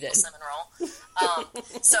course he did. Cinnamon roll.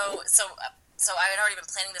 So I had already been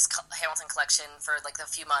planning this Hamilton collection for like a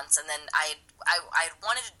few months, and then I had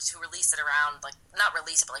wanted to release it around, like not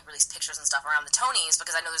release it, but like release pictures and stuff around the Tonys,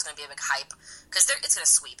 because I know there's going to be a big hype, because it's going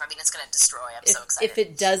to sweep. I mean, it's going to destroy. I'm so excited. If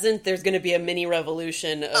it doesn't, there's going to be a mini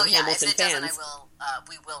revolution of Hamilton fans. If it fans. doesn't,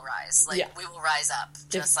 we will rise. We will rise up,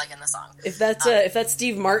 just like in the song. If that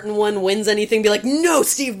Steve Martin one wins anything, be like, no,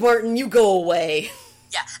 Steve Martin, you go away.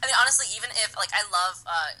 Yeah, I mean, honestly, even if like I love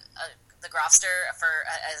the Grofster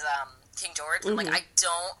as King George, but like I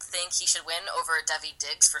don't think he should win over Devi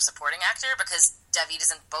Diggs for supporting actor, because Devi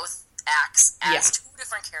is in both acts as two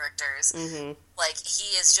different characters. Mm-hmm. Like,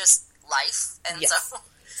 he is just life, and so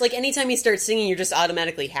it's like anytime he starts singing, you're just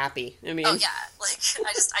automatically happy. I mean, oh yeah, like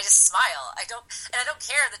I just smile. I don't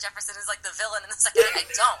care that Jefferson is like the villain in the second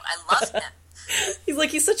act. I love him.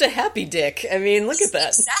 He's such a happy dick. I mean, look at that.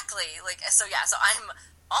 Exactly. Like, so I'm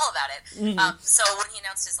all about it. Mm-hmm. So when he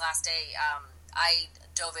announced his last day, I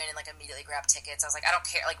dove in and like immediately grabbed tickets. I was like, I don't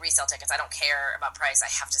care, like resale tickets. I don't care about price.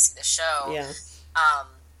 I have to see the show. Yeah.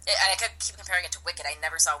 I could keep comparing it to Wicked. I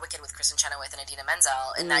never saw Wicked with Kristen Chenoweth and Idina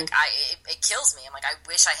Menzel, and like it kills me. I'm like, I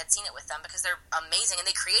wish I had seen it with them, because they're amazing, and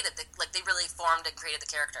they really formed and created the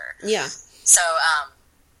character. Yeah. So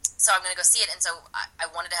I'm going to go see it, and so I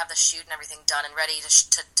wanted to have the shoot and everything done and ready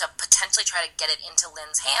to potentially try to get it into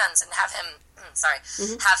Lynn's hands and have him,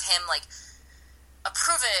 have him like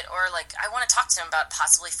approve it, or like I want to talk to him about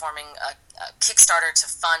possibly forming a Kickstarter to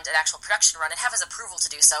fund an actual production run and have his approval to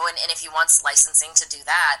do so, and if he wants licensing to do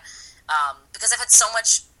that, because I've had so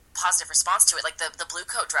much positive response to it. Like the blue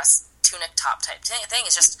coat dress tunic top type thing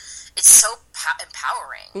is just, it's so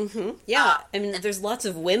empowering. Mm-hmm. Yeah, I mean, there's lots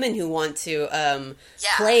of women who want to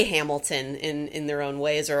play Hamilton in their own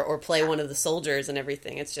ways, or play one of the soldiers and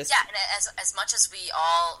everything. It's just and as much as we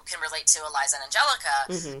all can relate to Eliza and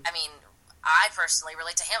Angelica, I mean, I personally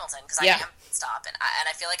relate to Hamilton, because I am stop, and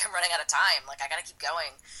I feel like I'm running out of time. Like, I got to keep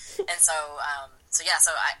going, and so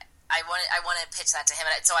I want to pitch that to him,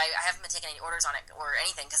 and so I haven't been taking any orders on it or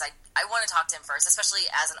anything, because I want to talk to him first, especially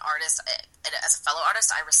as an artist, as a fellow artist.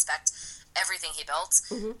 I respect everything he built,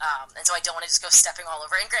 and so I don't want to just go stepping all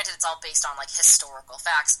over. And granted, it's all based on like historical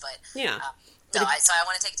facts, but so I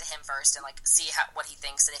want to take it to him first and like see what he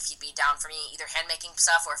thinks, and if he'd be down for me either hand making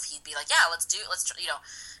stuff, or if he'd be like, yeah, let's do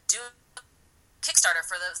Kickstarter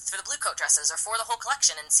for the blue coat dresses or for the whole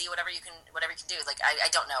collection and see whatever you can do. Like, I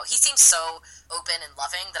don't know. He seems so open and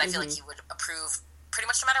loving that I feel like he would approve pretty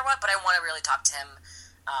much no matter what, but I want to really talk to him,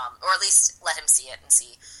 or at least let him see it and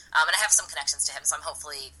see. And I have some connections to him, so I'm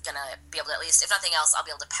hopefully going to be able to, at least, if nothing else, I'll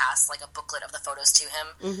be able to pass, like, a booklet of the photos to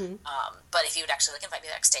him. But if he would actually, like, invite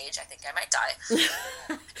me backstage, I think I might die.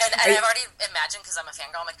 and I've already imagined, because I'm a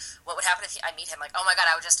fangirl, I'm like, what would happen if I meet him? Like, oh my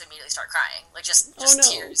god, I would just immediately start crying. Like, just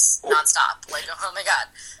tears, nonstop. Like, oh my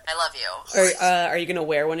god, I love you. Are you going to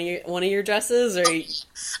wear one of your dresses? Or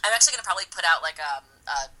I'm actually going to probably put out, like,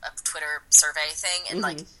 a Twitter survey thing and,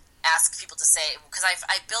 like, ask people to say, because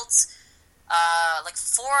I built... like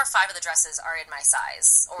 4 or 5 of the dresses are in my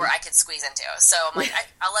size, or I could squeeze into. So I'm like,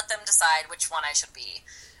 I'll let them decide which one I should be.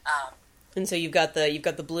 And so you've got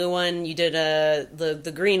the blue one. You did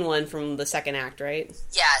the green one from the second act, right?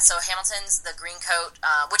 Yeah. So Hamilton's the green coat,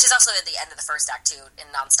 which is also at the end of the first act too, in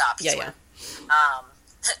Nonstop. Yeah.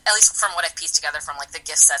 At least from what I've pieced together from like the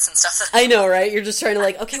gift sets and stuff. I know, right? You're just trying to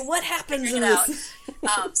like, okay, what happens in this?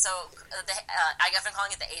 I've been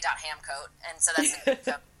calling it the A. Ham coat, and so that's the green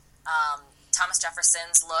coat. Thomas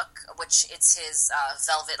Jefferson's look, which it's his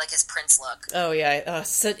velvet, like his Prince look. Oh yeah,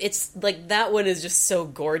 so it's like that one is just so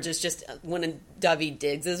gorgeous. Just when Daveed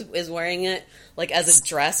Diggs is wearing it, like as a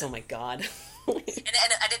dress. Oh my god. and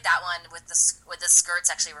I did that one with the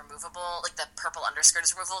skirts actually removable, like the purple underskirt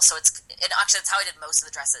is removable. So it's how I did most of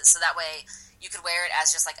the dresses. So that way you could wear it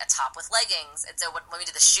as just like a top with leggings. And so when we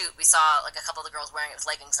did the shoot, we saw like a couple of the girls wearing it with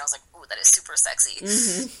leggings, and I was like, "Ooh, that is super sexy."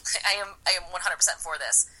 I am 100% for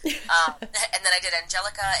this. And then I did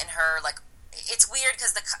Angelica in her like. It's weird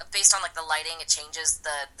because based on like the lighting, it changes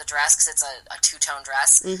the dress because it's a 2-tone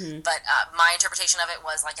dress. But my interpretation of it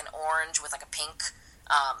was like an orange with like a pink.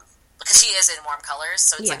 Because she is in warm colors,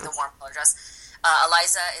 so it's like the warm color dress.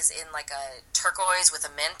 Eliza is in like a turquoise with a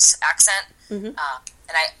mint accent. And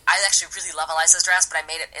I actually really love Eliza's dress, but I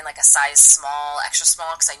made it in like a size small, extra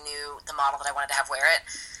small, because I knew the model that I wanted to have wear it.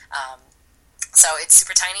 So it's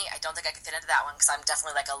super tiny. I don't think I could fit into that one because I'm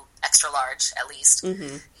definitely like a extra large at least.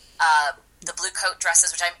 The blue coat dresses,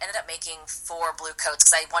 which I ended up making 4 blue coats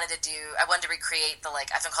because I wanted to recreate the, like,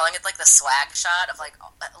 I've been calling it like the swag shot of like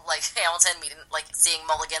Hamilton meeting, like seeing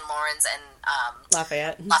Mulligan, Lawrence, and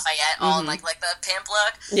Lafayette all in like the pimp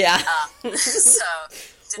look. Yeah.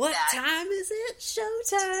 So what time is it?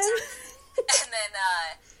 Showtime.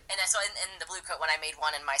 And so in the blue coat one, I made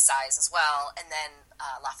one in my size as well, and then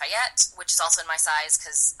Lafayette, which is also in my size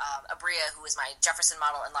because Abria, who is my Jefferson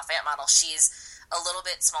model and Lafayette model, she's a little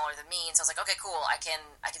bit smaller than me, and so I was like, okay, cool, I can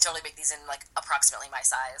totally make these in like approximately my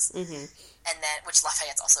size. And then, which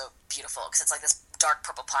Lafayette's also beautiful because it's like this dark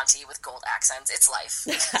purple ponte with gold accents. It's life.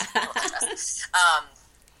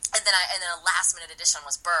 And then a last minute addition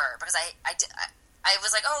was Burr, because I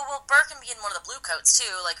was like, oh well, Burr can be in one of the blue coats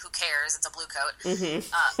too. Like, who cares? It's a blue coat.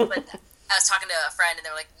 But I was talking to a friend, and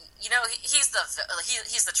they were like, you know, he's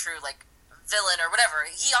the true like villain or whatever.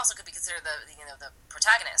 He also could be considered the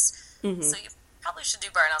protagonist. So you probably should do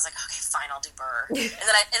Burr. And I was like, okay, fine, I'll do Burr. and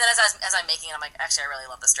then as I'm making it, I'm like, actually, I really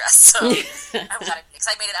love this dress. So I'm glad because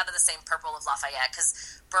I made it out of the same purple of Lafayette, because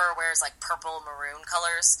Burr wears like purple maroon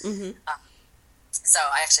colors. So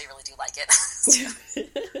I actually really do like it.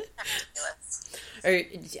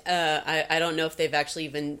 I don't know if they've actually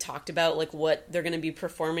even talked about like what they're going to be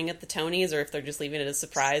performing at the Tonys, or if they're just leaving it as a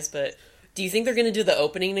surprise. But do you think they're going to do the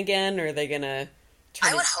opening again, or are they going to?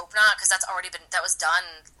 I would hope not, because that was done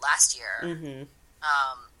last year.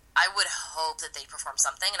 I would hope that they perform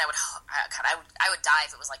something, and I would die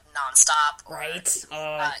if it was like nonstop. Or, right.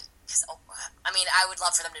 I mean, I would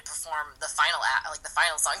love for them to perform the final the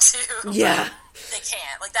final song too. Yeah, they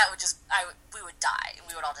can't. Like that would just, we would die.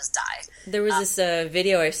 We would all just die. There was this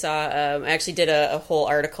video I saw. I actually did a whole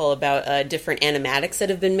article about different animatics that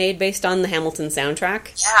have been made based on the Hamilton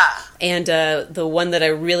soundtrack. Yeah, and the one that I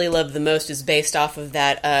really love the most is based off of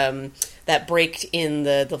that. That break in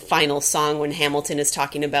the final song when Hamilton is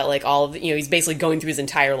talking about like all of he's basically going through his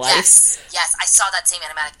entire life. Yes, I saw that same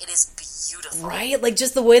animatic. It is beautiful, right? Like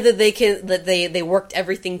just the way that they worked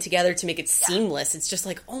everything together to make it seamless. It's just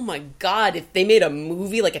like, oh my god, if they made a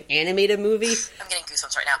movie, like an animated movie. I'm getting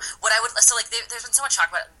goosebumps right now. There's been so much talk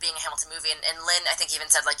about being a Hamilton movie, and Lynn I think even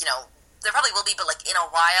said like there probably will be, but like in a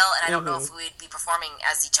while, and I don't know if we'd be performing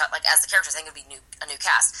as each like as the characters. I think it would be a new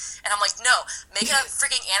cast, and I'm like, no, make it a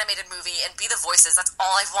freaking animated movie and be the voices. That's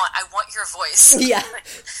all I want. I want your voice. Yeah,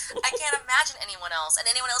 I can't imagine anyone else, and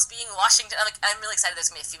anyone else being Washington. I'm really excited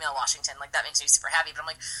there's gonna be a female Washington. Like that makes me super happy. But I'm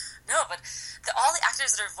like, no, but all the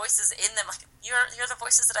actors that are voices in them, like you're the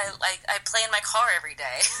voices that I play in my car every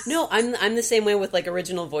day. No, I'm the same way with like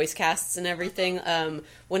original voice casts and everything.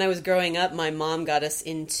 when I was growing up, my mom got us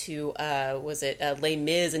into, Les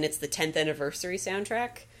Mis, and it's the 10th anniversary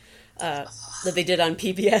soundtrack that they did on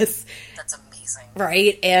PBS. That's amazing.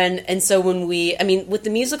 Right? And so when with the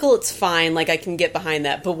musical, it's fine, like, I can get behind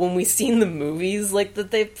that, but when we seen the movies, like,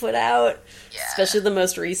 that they've put out, especially the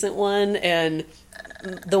most recent one, and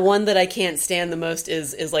the one that I can't stand the most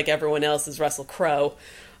is like everyone else, is Russell Crowe.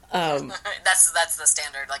 That's the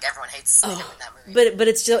standard. Like, everyone hates him in that movie. But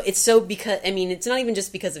it's so because, I mean, it's not even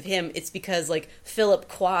just because of him. It's because, like, Philip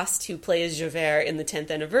Quast, who plays Javert in the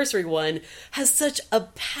 10th anniversary one, has such a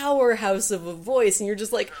powerhouse of a voice, and you're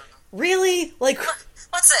just like, really? Like,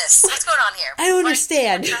 what's this? What's going on here? I don't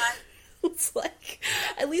understand. It's like,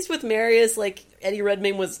 at least with Marius, like, Eddie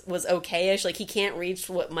Redmayne was okay-ish. Like, he can't reach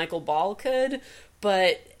what Michael Ball could,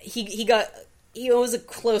 but he was a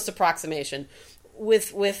close approximation.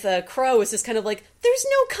 With Crow, it's just kind of like, there's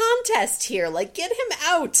no contest here. Like, get him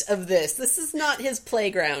out of this. This is not his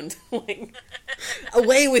playground. Like,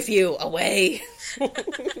 away with you, away.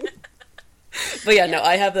 But yeah, no,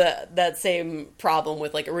 I have that same problem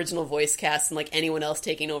with, like, original voice casts and, like, anyone else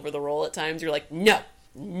taking over the role at times. You're like, no.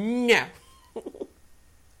 Yeah,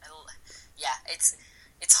 it's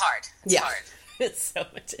hard. It's hard. It's so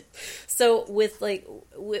much. So with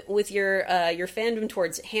your fandom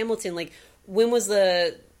towards Hamilton, like, when was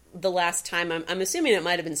the last time? I'm assuming it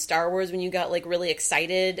might have been Star Wars when you got, like, really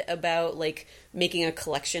excited about, like, making a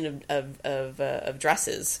collection of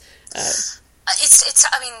dresses. I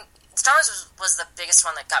mean, Star Wars was the biggest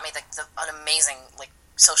one that got me an amazing, like,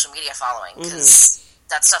 social media following, because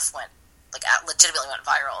that stuff legitimately went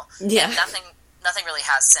viral. Yeah, and nothing really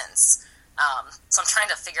has since. So I'm trying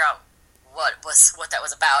to figure out what that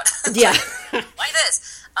was about. Yeah. Why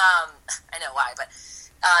this? I know why, but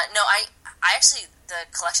no, I actually, the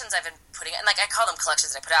collections I've been putting, and, like, I call them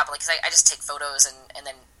collections that I put out, but, like, 'cause I just take photos and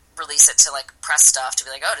then release it to, like, press stuff to be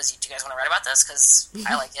like, oh, do you guys want to write about this? Because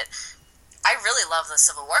I like it. I really love the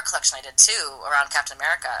Civil War collection I did too around Captain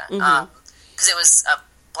America, because it was a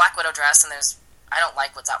Black Widow dress, and I don't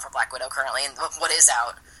like what's out for Black Widow currently, and what is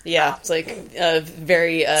out. Yeah, it's like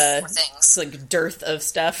very things. Like dearth of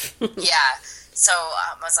stuff. Yeah, so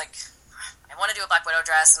I was like, I want to do a Black Widow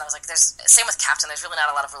dress, and I was like, same with Captain. There's really not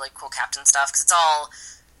a lot of really cool Captain stuff, because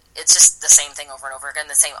it's just the same thing over and over again,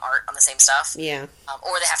 the same art on the same stuff. Yeah.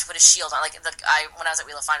 Or they have to put a shield on. Like, when I was at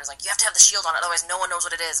Wheel of Fine, I was like, you have to have the shield on, otherwise no one knows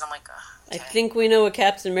what it is. And I'm like, okay. I think we know what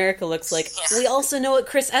Captain America looks like. Yeah. We also know what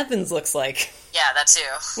Chris Evans looks like. Yeah, that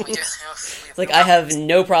too. We do. Like, I have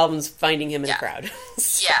no problems finding him in a crowd.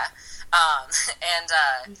 So. Yeah.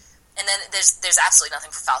 And then there's absolutely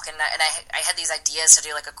nothing for Falcon. And I had these ideas to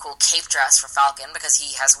do, like, a cool cape dress for Falcon, because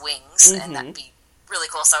he has wings, and that'd be really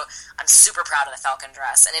cool. So I'm super proud of the Falcon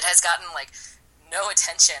dress, and it has gotten, like, no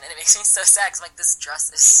attention, and it makes me so sad, because I'm like, this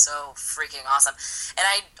dress is so freaking awesome. And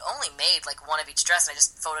I only made, like, one of each dress, and I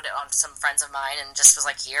just photoed it on some friends of mine, and just was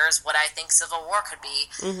like, here's what I think Civil War could be.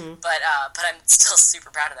 But I'm still super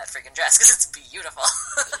proud of that freaking dress, because it's beautiful.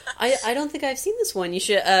 I don't think I've seen this one. You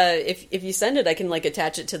should, if you send it, I can, like,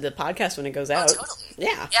 attach it to the podcast when it goes out. Oh, totally.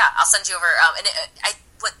 Yeah, I'll send you over. And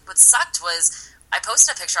what sucked was, I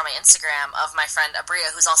posted a picture on my Instagram of my friend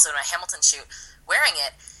Abria, who's also in a Hamilton shoot, wearing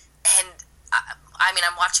it, and I mean,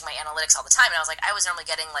 I'm watching my analytics all the time, and I was like, I was normally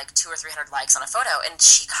getting, like, 200 or 300 likes on a photo, and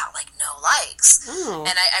she got, like, no likes. Oh.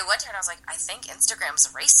 And I went to her, and I was like, I think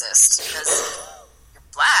Instagram's racist, because you're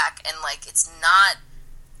black, and, like, it's not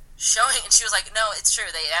showing. And she was like, no, it's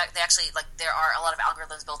true. They actually, like, there are a lot of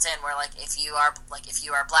algorithms built in where, like, if you are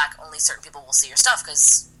black, only certain people will see your stuff,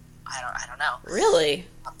 because I don't know. Really?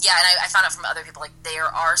 Yeah, and I found out from other people, like, there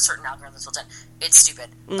are certain algorithms built in. It's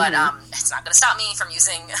stupid, but it's not going to stop me from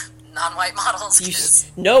using non-white models.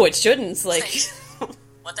 No, it shouldn't. Like,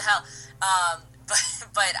 what the hell?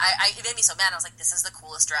 But it made me so mad. I was like, this is the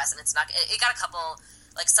coolest dress, and it's not. It got a couple,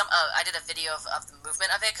 like, some. I did a video of the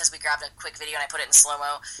movement of it, because we grabbed a quick video and I put it in slow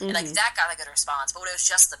mo, and, like, that got a good response. But when it was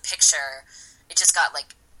just the picture, it just got,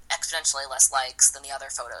 like, exponentially less likes than the other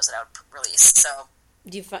photos that I would release. So.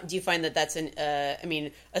 Do you find that that's I mean,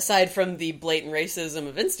 aside from the blatant racism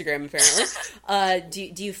of Instagram,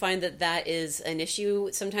 apparently, do you find that is an issue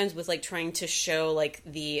sometimes with, like, trying to show, like,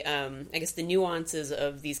 the, I guess, the nuances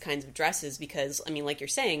of these kinds of dresses? Because, I mean, like you're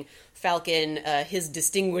saying, Falcon, his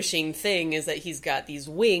distinguishing thing is that he's got these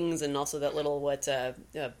wings, and also that little,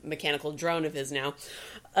 mechanical drone of his now.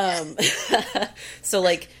 So,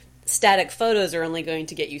 like, static photos are only going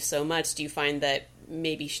to get you so much. Do you find that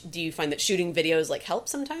shooting videos, like, help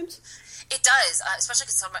sometimes? It does, especially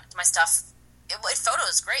because my stuff photo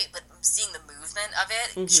is great, but seeing the movement of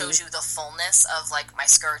it shows you the fullness of, like, my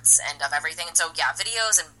skirts and of everything. And so, yeah,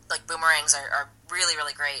 videos and, like, boomerangs are really,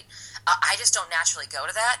 really great. I just don't naturally go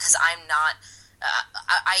to that because I'm not,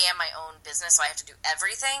 I am my own business, so I have to do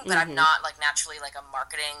everything, but I'm not, like, naturally, like, a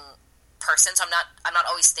marketing person, so I'm not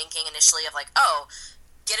always thinking initially of, like, oh,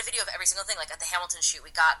 get a video of every single thing. Like, at the Hamilton shoot,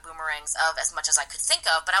 we got boomerangs of as much as I could think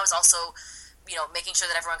of, but I was also, you know, making sure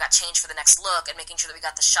that everyone got changed for the next look and making sure that we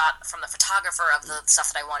got the shot from the photographer of the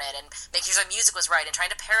stuff that I wanted and making sure the music was right and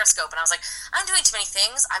trying to periscope. And I was like, I'm doing too many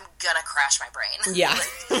things. I'm gonna crash my brain. Yeah.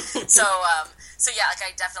 So yeah, like,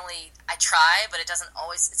 I try, but it's not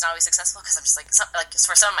always successful because I'm just like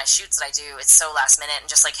for some of my shoots that I do, it's so last minute and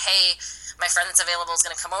just like, hey, my friend that's available is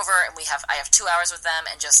going to come over, and I have 2 hours with them,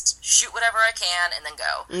 and just shoot whatever I can, and then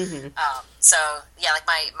go. So yeah, like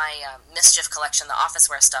my Mischief collection, the office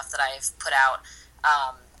wear stuff that I've put out.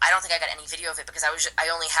 I don't think I got any video of it because I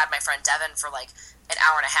only had my friend Devin for like an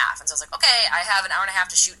hour and a half, and so I was like, okay, I have an hour and a half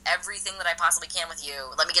to shoot everything that I possibly can with you.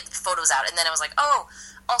 Let me get the photos out, and then I was like, oh,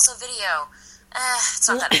 also video. It's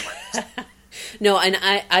not that important. No, and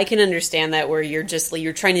I can understand that where you're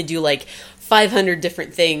trying to do like 500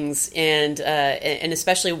 different things, and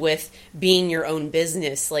especially with being your own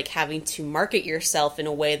business, like having to market yourself in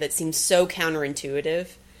a way that seems so counterintuitive.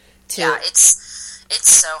 Yeah, it's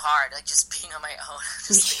so hard, like just being on my own.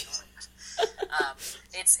 Just like,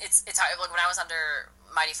 it's hard. Like when I was under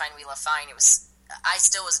Mighty Fine We Love Fine, I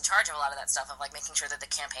still was in charge of a lot of that stuff of like making sure that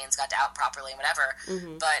the campaigns got out properly and whatever.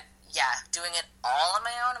 But yeah, doing it all on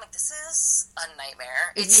my own, I'm like, this is a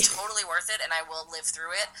nightmare. It's totally worth it, and I will live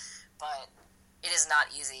through it, but it is not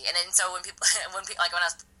easy. And then so when people like when I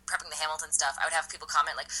was prepping the Hamilton stuff, I would have people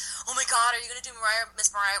comment like, "Oh my God, are you going to do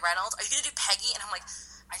Miss Mariah Reynolds? Are you going to do Peggy?" And I'm like,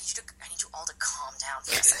 I need you all to calm down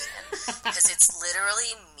for a second because it's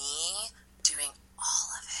literally me doing all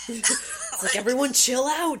of it. Like everyone chill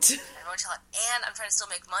out. Everyone chill out, and I'm trying to still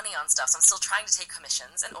make money on stuff. So I'm still trying to take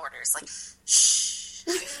commissions and orders. Like, shh,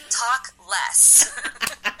 talk less.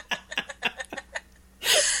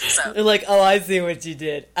 So they're like, oh, I see what you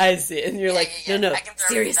did. I see. And you're like, yeah. no, I can throw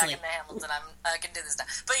seriously. back in the Hamilton. I can do this now.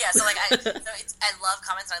 But yeah, so like, I love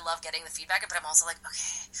comments and I love getting the feedback, but I'm also like,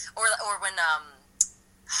 okay. Or when,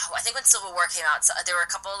 I think when Civil War came out, so there were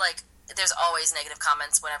a couple, like, there's always negative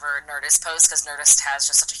comments whenever Nerdist posts, because Nerdist has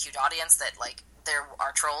just such a huge audience that, like, there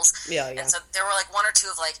are trolls. Yeah. And so there were, like, one or two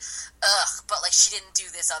of, like, ugh, but, like, she didn't do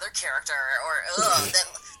this other character, or, ugh,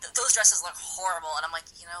 those dresses look horrible. And I'm like,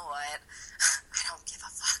 you know what? I don't give a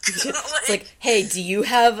fuck. It's like, hey, do you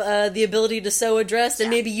have the ability to sew a dress? And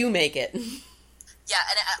maybe you make it. Yeah,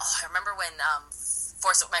 and I remember when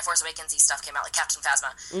my Force Awakens stuff came out, like Captain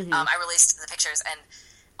Phasma. I released the pictures, and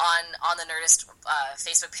on the Nerdist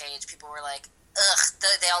Facebook page, people were like, ugh,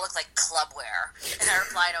 they all look like club wear. And I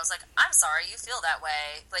replied, I was like, I'm sorry you feel that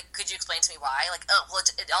way. Like, could you explain to me why? Like, oh, well,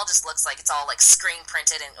 it all just looks like it's all, like, screen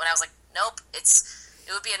printed. And when I was like, nope, it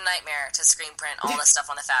would be a nightmare to screen print all this stuff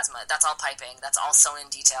on the Phasma. That's all piping. That's all sewn in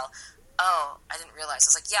detail. Oh, I didn't realize. I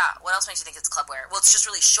was like, yeah, what else makes you think it's club wear? Well, it's just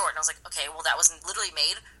really short. And I was like, okay, well, that was literally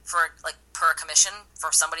made for, like, per commission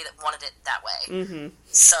for somebody that wanted it that way.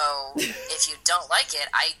 So if you don't like it,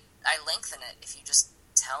 I lengthen it if you just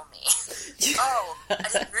tell me. Oh, I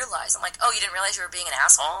didn't realize. I'm like, oh, you didn't realize you were being an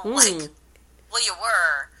asshole? Like, well, you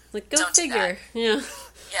were. Like, go figure. Yeah.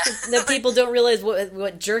 The people don't realize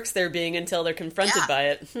what jerks they're being until they're confronted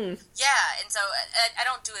by it. Yeah, and so I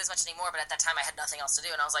don't do it as much anymore, but at that time I had nothing else to do,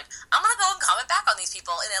 and I was like, I'm going to go and comment back on these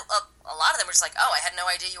people, and a lot of them were just like, oh, I had no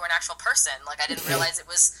idea you were an actual person. Like, I didn't realize it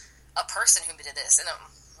was a person who did this, and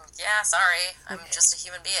yeah, sorry, I'm just a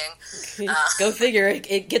human being. Go figure,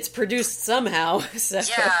 it gets produced somehow. So.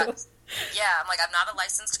 Yeah, I'm like, I'm not a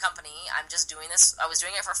licensed company, I'm just doing this, I was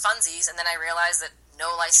doing it for funsies, and then I realized that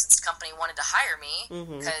no licensed company wanted to hire me,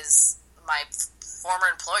 because my former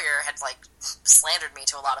employer had, like, slandered me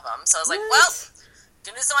to a lot of them, so I was like, well, gonna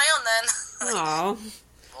do this on my own then. Aww.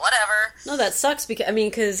 Whatever. No, that sucks,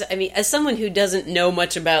 because, as someone who doesn't know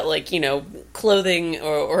much about, like, clothing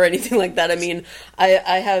or anything like that,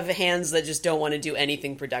 I have hands that just don't want to do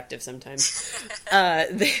anything productive sometimes.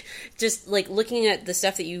 Just, like, looking at the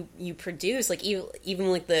stuff that you produce, like,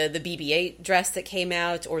 even like, the BB-8 dress that came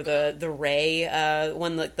out, or the Rey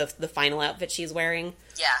one, like, the final outfit she's wearing.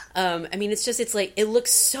 Yeah. It's like, it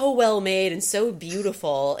looks so well made and so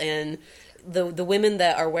beautiful, and the women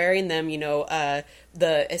that are wearing them,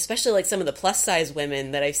 especially like some of the plus size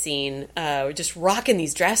women that I've seen, just rocking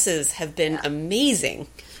these dresses have been amazing.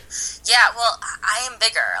 Yeah, well, I am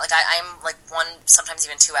bigger. Like I'm like 1, sometimes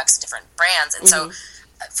even 2x different brands, and so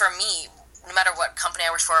for me, no matter what company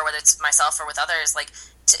I work for, whether it's myself or with others, like,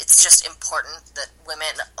 it's just important that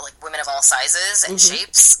women of all sizes and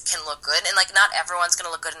shapes can look good. And, like, not everyone's going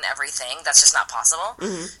to look good in everything. That's just not possible.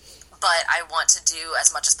 But I want to do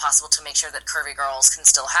as much as possible to make sure that curvy girls can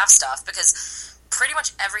still have stuff, because pretty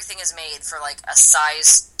much everything is made for, like, a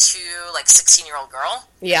size 2, like, 16-year-old girl.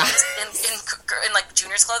 Yeah. In like,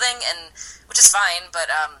 juniors clothing, and which is fine, but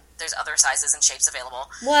there's other sizes and shapes available.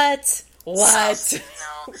 What? So,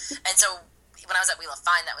 and so when I was at Wheel of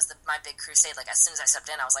Fine, that was my big crusade. Like, as soon as I stepped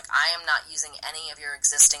in, I was like, I am not using any of your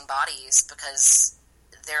existing bodies, because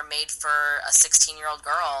they're made for a 16-year-old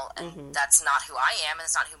girl, and that's not who I am, and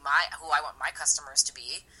it's not who I want my customers to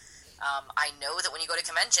be. I know that when you go to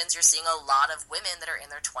conventions, you're seeing a lot of women that are in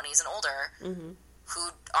their 20s and older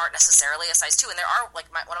who aren't necessarily a size 2. And there are, like,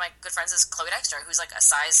 one of my good friends is Chloe Dykstra, who's, like, a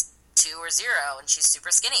size 2 or 0, and she's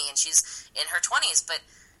super skinny, and she's in her 20s, but,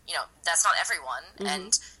 you know, that's not everyone,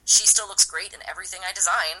 and she still looks great in everything I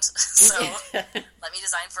designed, so let me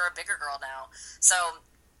design for a bigger girl now. So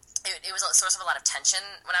it was a source of a lot of tension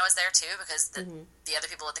when I was there, too, because the other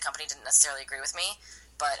people at the company didn't necessarily agree with me,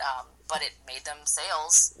 but it made them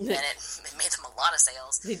sales, and it made them a lot of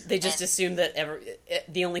sales. They just assumed that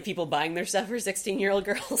the only people buying their stuff were 16-year-old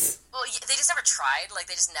girls. Well, they just never tried. Like,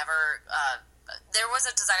 they just never... there was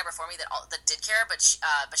a designer before me that did care, but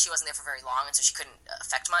she wasn't there for very long, and so she couldn't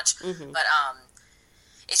affect much. But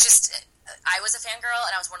it's just... I was a fangirl,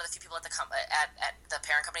 and I was one of the few people at the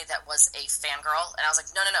parent company that was a fangirl, and I was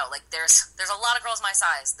like, no, like, there's a lot of girls my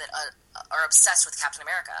size that are obsessed with Captain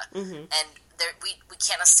America, and we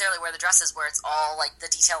can't necessarily wear the dresses where it's all, like, the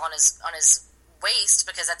detail on his waist,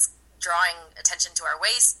 because that's drawing attention to our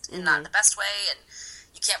waist in not the best way, and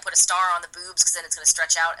you can't put a star on the boobs, because then it's going to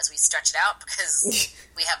stretch out as we stretch it out, because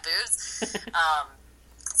we have boobs.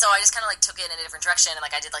 So I just kind of, like, took it in a different direction, and,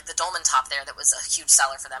 like, I did, like, the dolman top there that was a huge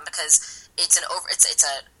seller for them, because it's an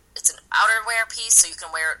outerwear piece, so you can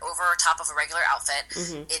wear it over top of a regular outfit.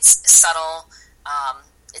 It's subtle.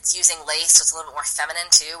 It's using lace, so it's a little bit more feminine,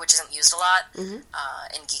 too, which isn't used a lot,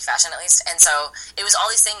 in geek fashion, at least. And so it was all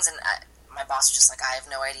these things, and my boss was just like, I have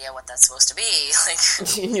no idea what that's supposed to be. Like,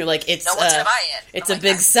 you're like, no one's gonna buy it. It's a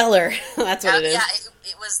big seller. That's what it is. Yeah,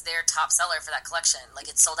 it was their top seller for that collection. Like,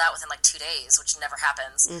 it sold out within, like, 2 days, which never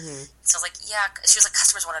happens. So I was like, yeah. She was like,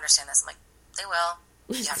 customers won't understand this. I'm like, they will.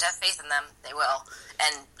 You have to have faith in them. They will.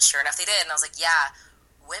 And sure enough, they did. And I was like, yeah,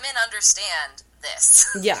 women understand this.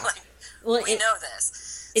 Yeah. Like, we know this.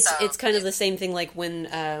 It's kind of the same thing, like, when,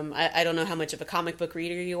 I don't know how much of a comic book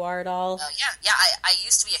reader you are at all. Yeah, I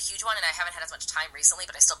used to be a huge one, and I haven't had as much time recently,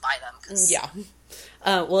 but I still buy them. Yeah.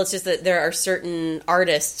 Well, it's just that there are certain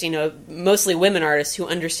artists, you know, mostly women artists, who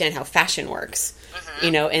understand how fashion works,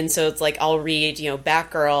 you know, and so it's like, I'll read, you know,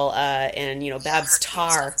 Batgirl, and, you know, Babs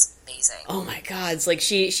Tarr. Amazing. Oh my God, it's like,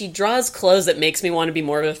 she draws clothes that makes me want to be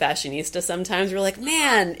more of a fashionista sometimes. We're like,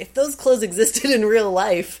 man, if those clothes existed in real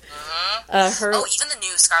life. Even the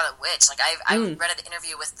new Scarlet Witch. Like, I read an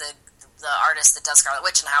interview with the artist that does Scarlet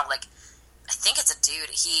Witch, and how, like, I think it's a dude.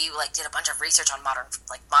 He, like, did a bunch of research on modern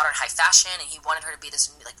high fashion, and he wanted her to be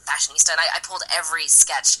this, like, fashionista. And I pulled every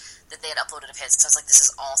sketch that they had uploaded of his, because I was like, this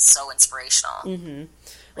is all so inspirational.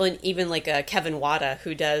 Well, and even, like, Kevin Wada,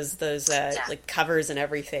 who does those, like, covers and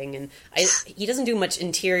everything, and he doesn't do much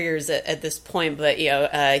interiors at this point, but, you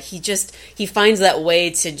know, he finds that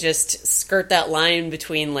way to just skirt that line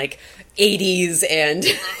between, like, 80s and,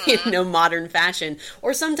 you know, modern fashion,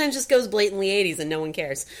 or sometimes just goes blatantly 80s and no one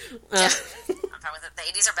cares. I'm fine with it. The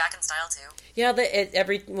 80s are back in style, too. Yeah,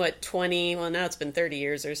 every 20, well, now it's been 30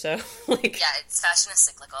 years or so. Like, yeah, fashion is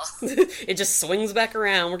cyclical. It just swings back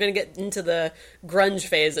around. We're going to get into the grunge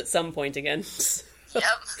phase at some point again. Yep.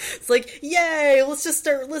 It's like, yay, let's just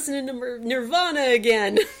start listening to Nirvana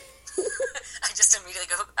again. I just immediately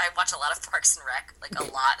I watch a lot of Parks and Rec, like, a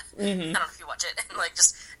lot. I don't know if you watch it, and, like,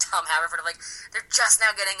 just Tom Haverford, like, they're just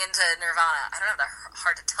now getting into Nirvana. I don't have the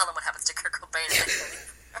heart to tell them what happens to Kurt Cobain.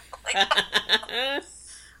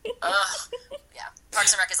 Yeah.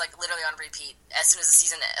 Parks and Rec is, like, literally on repeat. As soon as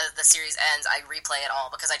the series ends, I replay it all,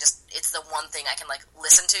 because it's the one thing I can, like,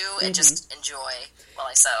 listen to and just enjoy while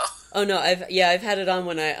I sew. Oh no, I've had it on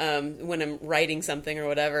when I'm writing something or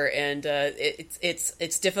whatever, and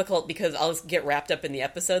it's difficult because I'll get wrapped up in the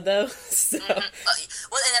episode though. So. Well,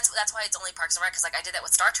 and that's why it's only Parks and Rec, because, like, I did that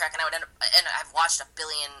with Star Trek, and I would end up, and I've watched a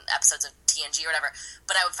billion episodes of TNG or whatever,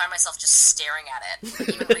 but I would find myself just staring at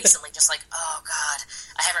it, even recently, just like, oh god,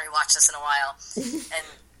 I haven't rewatched this in a while, and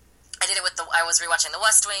I did it with I was rewatching The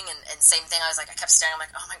West Wing, and same thing. I was like, I kept staring. I'm like,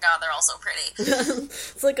 oh my god, they're all so pretty.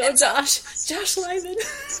 It's like, oh, Josh Lyman.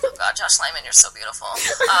 Oh god, Josh Lyman, you're so beautiful.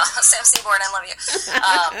 Sam Seaborn, I love you.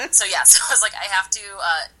 So I was like, I have to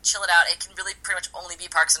chill it out. It can really pretty much only be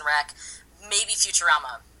Parks and Rec, maybe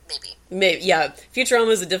Futurama, maybe. Yeah, Futurama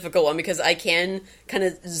is a difficult one because I can kind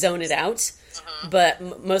of zone it out. Mm-hmm.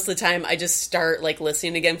 But most of the time, I just start like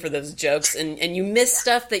listening again for those jokes, and you miss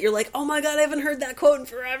stuff that you're like, oh my god, I haven't heard that quote in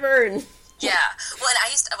forever. And yeah, well, and I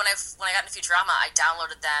used to, when I got into Futurama, I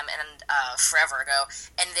downloaded them and forever ago,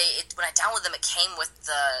 and when I downloaded them, it came with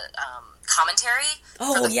the commentary.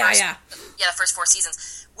 Oh yeah, the first 4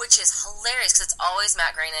 seasons, which is hilarious because it's always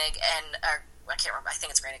Matt Groening and I can't remember. I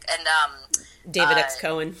think it's Groening and David X.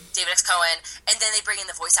 Cohen. And then they bring in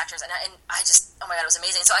the voice actors, and I just, oh my god, it was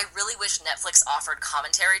amazing. So I really wish Netflix offered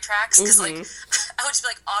commentary tracks, because like, I would just be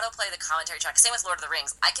like, autoplay the commentary track. Same with Lord of the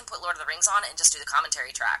Rings. I can put Lord of the Rings on and just do the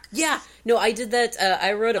commentary track. Yeah. No, I did that.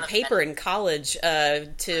 I wrote a paper in college I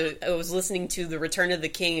was listening to the Return of the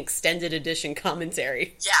King extended edition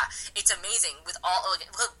commentary. Yeah, it's amazing with all,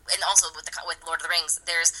 and also with Lord of the Rings,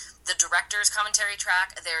 there's the director's commentary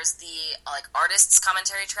track, there's the artist's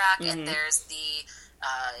commentary track, and there's the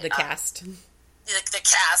cast. The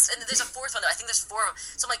cast. And there's a fourth one, though. I think there's 4 of them.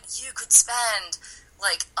 So I'm like, you could spend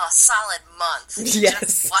like a solid month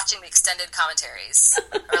just watching the extended commentaries,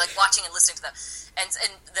 or like watching and listening to them. And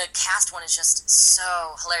the cast one is just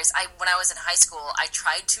so hilarious. When I was in high school, I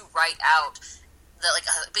tried to write out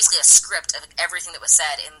basically a script of everything that was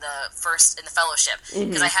said in the fellowship,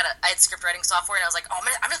 because I had script writing software, and I was like, oh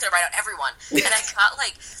man, I'm just gonna write out everyone. And I got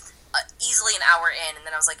easily an hour in, and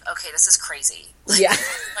then I was like, okay, this is crazy.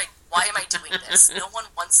 Why am I doing this? No one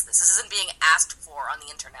wants this. This isn't being asked for on the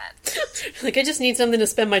internet. I just need something to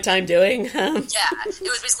spend my time doing. Yeah, it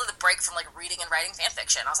was basically the break from reading and writing fan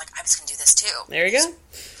fiction. I was like, I'm just gonna do this too. There you go.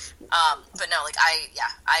 But no,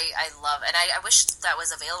 I love, and I wish that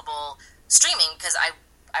was available streaming, because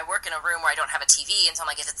I work in a room where I don't have a TV, and so I'm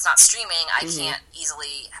like, if it's not streaming, I can't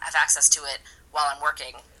easily have access to it while I'm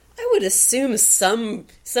working. I would assume some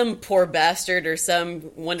poor bastard or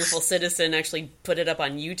some wonderful citizen actually put it up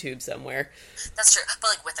on YouTube somewhere. That's true,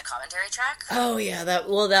 but with the commentary track? Oh yeah,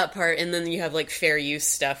 that part, and then you have fair use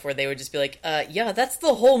stuff where they would just be like, yeah, that's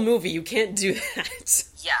the whole movie, you can't do that.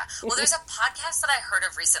 Yeah, well, there's a podcast that I heard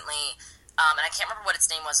of recently, and I can't remember what its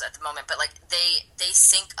name was at the moment, but they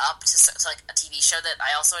sync up to a TV show that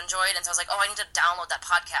I also enjoyed, and so I was like, oh, I need to download that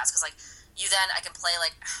podcast, because I can play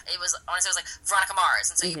it was, I want to say it was Veronica Mars,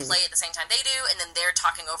 and so you play at the same time they do, and then they're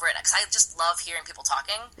talking over it, because I just love hearing people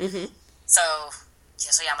talking. So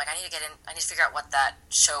yeah, I'm like, I need to figure out what that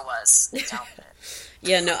show was.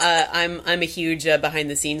 Yeah, no, I'm a huge behind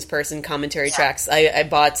the scenes person. Commentary tracks. I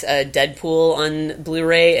bought Deadpool on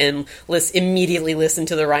Blu-ray and immediately listened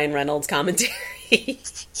to the Ryan Reynolds commentary.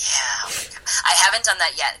 Yeah, I haven't done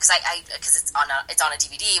that yet because it's on a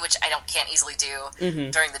DVD, which I can't easily do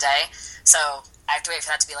during the day. So I have to wait for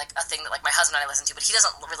that to be a thing that my husband and I listen to, but he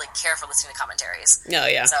doesn't really care for listening to commentaries. Oh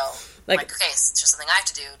yeah. So okay, it's just something I have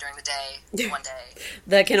to do during the day, one day.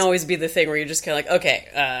 That can always be the thing where you're just kind of okay,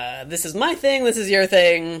 this is my thing, this is your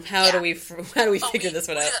thing. How do we figure this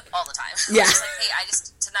one out? We do that all the time. Yeah. Hey,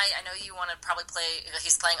 tonight, I know you want to probably play,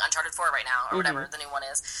 he's playing Uncharted 4 right now, or whatever the new one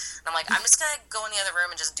is. And I'm like, I'm just going to go in the other room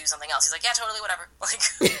and just do something else. He's like, yeah, totally, whatever.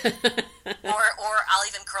 Or I'll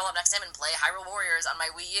even curl up next to him and play Hyrule Warriors on my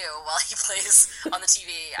Wii U while he plays on the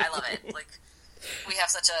TV. I love it. We have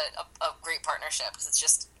such a great partnership, because it's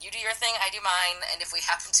just, you do your thing, I do mine, and if we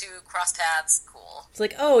happen to cross paths, cool. It's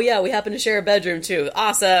like, oh yeah, we happen to share a bedroom too.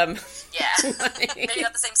 Awesome. Yeah. Maybe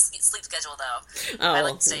not the same sleep schedule, though. I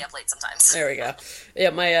like to stay up late sometimes. There we go. Yeah,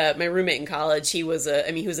 my roommate in college, he was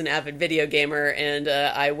an avid video gamer, and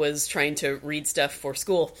I was trying to read stuff for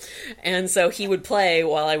school. And so he would play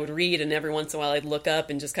while I would read, and every once in a while I'd look up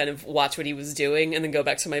and just kind of watch what he was doing, and then go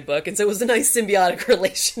back to my book. And so it was a nice symbiotic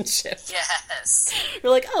relationship. Yes.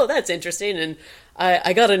 We're like, oh, that's interesting. And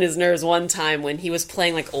I got on his nerves one time when he was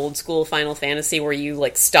playing old school Final Fantasy, where you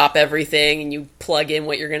stop everything and you plug in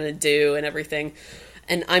what you're going to do and everything.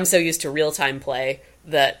 And I'm so used to real-time play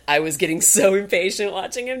that I was getting so impatient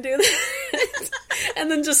watching him do that.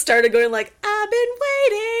 And then just started going I've been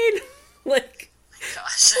waiting.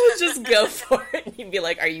 Gosh. Let's just go for it. And he'd be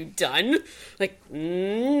like, are you done?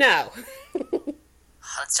 No.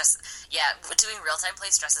 It's just, yeah, doing real-time play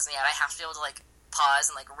stresses me out. I have to be able to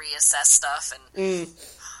pause and reassess stuff, and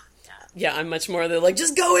yeah, I'm much more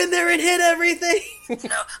just go in there and hit everything. No,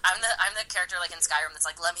 I'm the character in Skyrim that's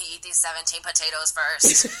let me eat these 17 potatoes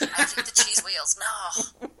first. I have to eat the cheese wheels.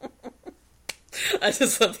 No. I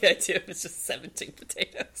just love the idea of it's just 17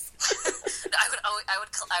 potatoes.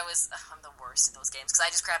 I'm the worst at those games because I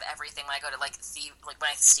just grab everything when I go to like when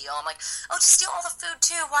I steal. I'm like, oh, just steal all the food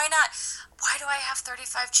too. Why not? Why do I have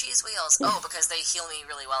 35 cheese wheels? Oh, because they heal me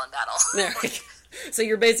really well in battle. So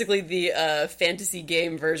you're basically the fantasy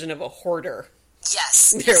game version of a hoarder.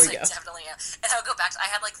 Yes, there we go. I definitely am. And I would go back I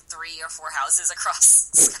had like 3 or 4 houses across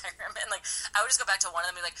Skyrim, and like I would just go back to one of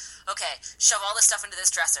them and be like, okay, shove all this stuff into this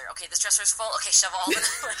dresser. Okay, this dresser is full. Okay, shove all the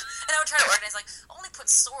and I would try to organize like, only put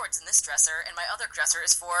swords in this dresser, and my other dresser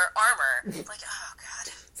is for armor. Like, oh god.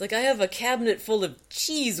 It's like I have a cabinet full of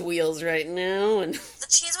cheese wheels right now, and the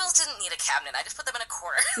cheese wheels didn't need a cabinet. I just put them in a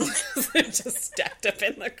corner. They're just stacked up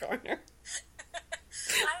in the corner.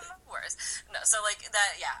 I'm the worst. No, so like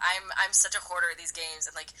that. Yeah, I'm such a hoarder at these games,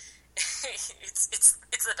 and like it's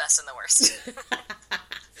the best and the worst.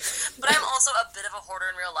 But I'm also a bit of a hoarder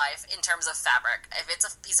in real life in terms of fabric. If it's a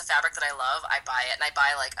piece of fabric that I love, I buy it, and I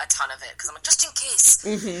buy like a ton of it because I'm like, just in case.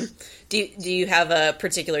 Mm-hmm. Do you have a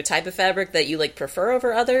particular type of fabric that you like prefer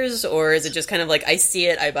over others, or is it just kind of like I see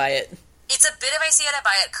it, I buy it? It's a bit of I see it, I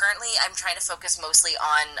buy it. Currently, I'm trying to focus mostly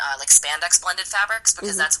on like spandex blended fabrics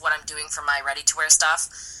because that's what I'm doing for my ready-to-wear stuff.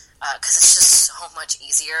 Because it's just so much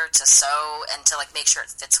easier to sew and to like make sure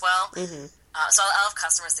it fits well. So I'll have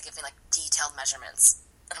customers that give me like detailed measurements,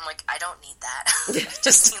 and I'm like, I don't need that. I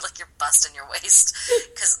just need like your bust and your waist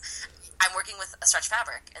because I'm working with a stretch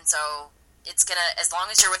fabric, and so it's gonna, as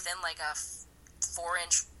long as you're within like a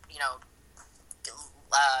 4-inch,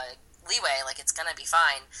 leeway, like it's gonna be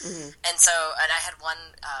fine. And so, and I had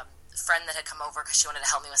one friend that had come over because she wanted to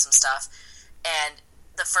help me with some stuff, and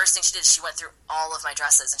the first thing she did is she went through all of my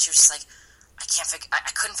dresses, and she was just like, I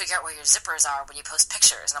couldn't figure out where your zippers are when you post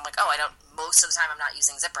pictures. And I'm like, most of the time I'm not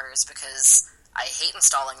using zippers because I hate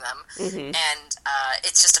installing them. And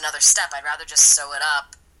it's just another step. I'd rather just sew it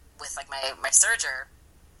up with like my serger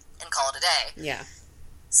and call it a day. Yeah.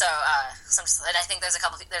 So, and I think there's a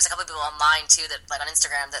couple of people online too that, like on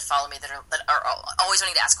Instagram, that follow me that are always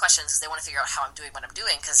wanting to ask questions because they want to figure out how I'm doing what I'm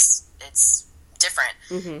doing because it's different.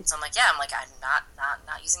 So I'm like, I'm not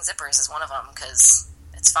using zippers as one of them because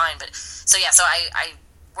it's fine. But so I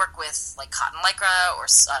work with like cotton lycra, or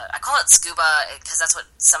I call it scuba because that's what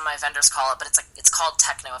some of my vendors call it, but it's called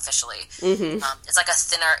techno officially. It's like a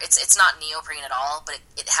thinner. It's not neoprene at all, but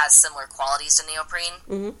it has similar qualities to neoprene.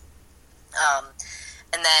 And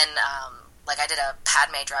then, like, I did a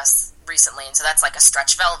Padme dress recently, and so that's like a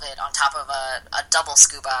stretch velvet on top of a double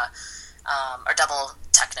scuba, or double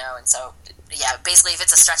techno, and so, yeah, basically, if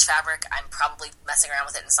it's a stretch fabric, I'm probably messing around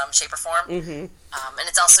with it in some shape or form. And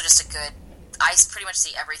it's also just I pretty much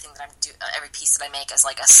see everything that every piece that I make as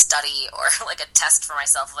like a study or like a test for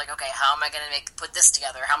myself of like, okay, how am I going to put this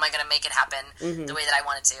together? How am I going to make it happen the way that I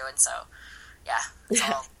want it to? And so, yeah, it's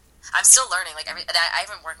all... I'm still learning. Like I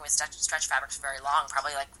haven't worked with stretch fabrics very long,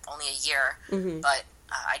 probably like only a year. But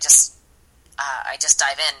I just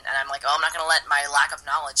dive in, and I'm like, I'm not going to let my lack of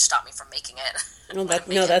knowledge stop me from making it.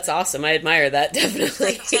 That's awesome. I admire that,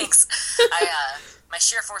 definitely. Thanks. My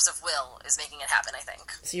sheer force of will is making it happen, I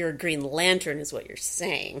think. So you're a Green Lantern, is what you're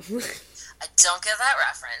saying. I don't get that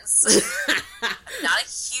reference. I'm not a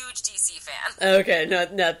huge DC fan. Okay, no,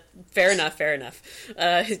 fair enough.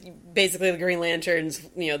 Basically, the Green Lanterns,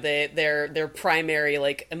 their primary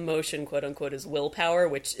like emotion, quote unquote, is willpower,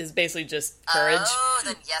 which is basically just courage. Oh,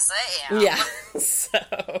 then yes, I am. Yeah.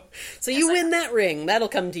 So you win that ring. That'll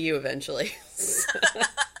come to you eventually.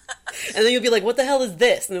 And then you'll be like, "What the hell is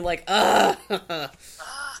this?" And they're like, Okay,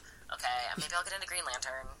 maybe I'll get into Green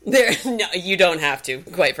Lantern. No, you don't have to.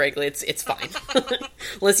 Quite frankly, it's fine.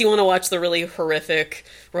 Unless you want to watch the really horrific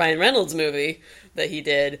Ryan Reynolds movie that he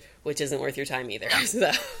did, which isn't worth your time either. No,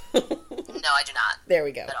 So. No, I do not. There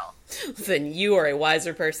we go. At all. Then you are a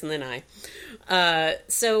wiser person than I.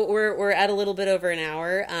 So we're at a little bit over an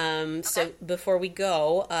hour. Okay. So before we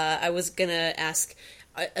go, I was gonna ask.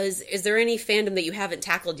 Is there any fandom that you haven't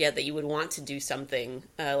tackled yet that you would want to do something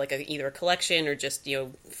like either a collection or just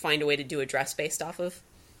find a way to do a dress based off of?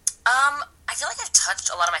 I feel like I've touched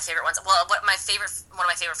a lot of my favorite ones. Well, one of my favorite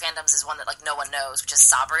fandoms is one that like no one knows, which is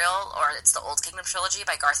Sabriel, or it's the Old Kingdom trilogy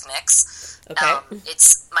by Garth Nix. Okay,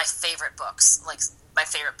 it's my favorite books, like my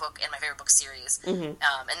favorite book and my favorite book series. And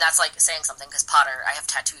that's like saying something because Potter, I have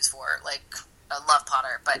tattoos for. Like, I love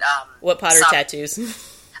Potter, but what Potter tattoos?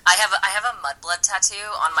 I have a mudblood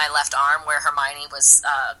tattoo on my left arm where Hermione was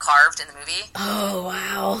carved in the movie. Oh,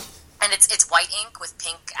 wow. And it's white ink with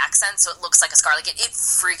pink accents, so it looks like a scar. Like, it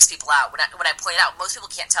freaks people out. When I point it out, most people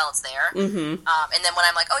can't tell it's there. And then when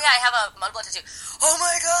I'm like, oh yeah, I have a mudblood tattoo. Oh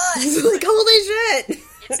my god! Like, holy shit!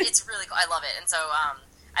 It's really cool. I love it. And so I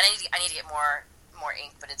need to get more more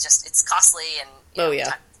ink, but it's costly and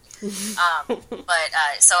yeah.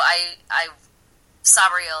 So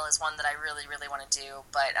Sabriel is one that I really, really want to do,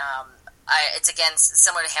 but it's again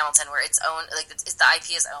similar to Hamilton, where it's owned, like the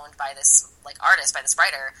IP is owned by this like artist, by this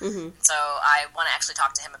writer. So I want to actually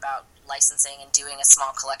talk to him about licensing and doing a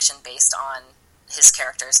small collection based on his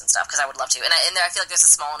characters and stuff, because I would love to. And I feel like there's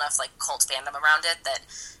a small enough like cult fandom around it that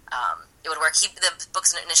it would work. The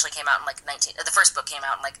books initially came out in like the first book came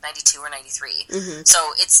out in like 92 or 93.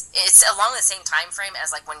 So it's along the same time frame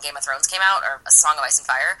as like when Game of Thrones came out, or A Song of Ice and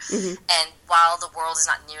Fire. And while the world is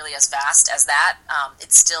not nearly as vast as that,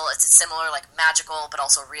 it's a similar like magical but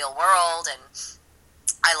also real world, and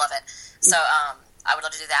I love it. So I would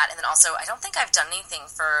love to do that. And then also, I don't think I've done anything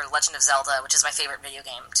for Legend of Zelda, which is my favorite video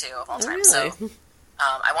game too of all time. Really? So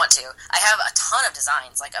I want to. I have a ton of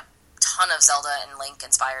designs, like a ton of Zelda and Link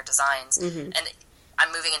inspired designs, and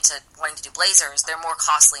I'm moving into wanting to do blazers. They're more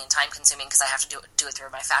costly and time consuming because I have to do it through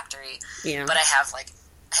my factory. Yeah. But I have like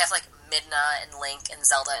Midna and Link and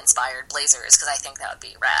Zelda inspired blazers because I think that would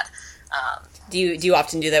be rad. Do you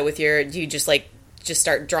often do that with do you just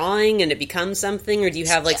start drawing and it becomes something, or do you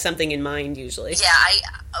have like something in mind usually? Yeah,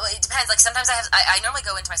 it depends. Like sometimes I normally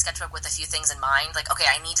go into my sketchbook with a few things in mind. Like, okay,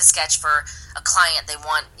 I need to sketch for a client. They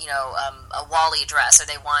want, a Wally dress, or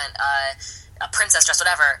they want a princess dress,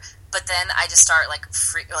 whatever. But then I just start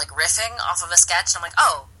riffing off of a sketch, and I'm like,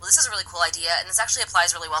 oh, well, this is a really cool idea, and this actually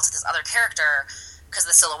applies really well to this other character because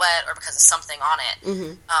of the silhouette or because of something on it.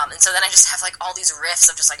 And so then I just have like all these riffs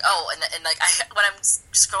of just like, oh, and like when I'm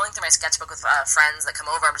scrolling through my sketchbook with friends that come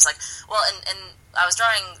over, I'm just like, well, and I was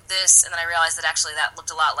drawing this, and then I realized that actually that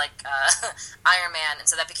looked a lot like Iron Man, and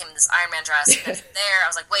so that became this Iron Man dress. And then there, I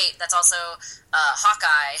was like, wait, that's also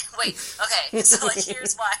Hawkeye. Wait, okay, so like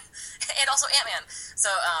here's why, and also Ant-Man. So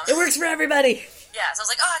it works for everybody. Yeah, so I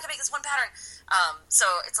was like, oh, I can make this one pattern. So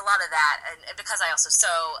it's a lot of that, and because I also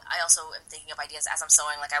sew, I also am thinking of ideas as I'm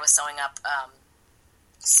sewing. Like I was sewing up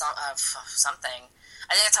something.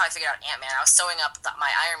 I think that's how I figured out Ant-Man. I was sewing up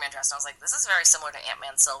my Iron Man dress, and I was like, this is very similar to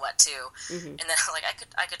Ant-Man's silhouette too. And then I'm like,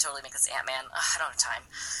 I could totally make this Ant-Man. I don't have time.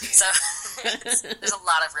 So there's a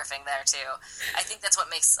lot of riffing there too. I think that's what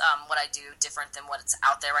makes what I do different than what's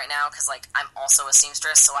out there right now, because like I'm also a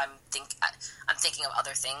seamstress, so I'm thinking of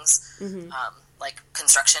other things. Like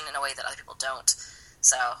construction in a way that other people don't.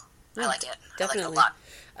 So I like it. Definitely. I like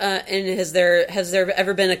it a lot. And has there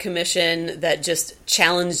ever been a commission that just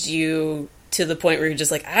challenged you to the point where you're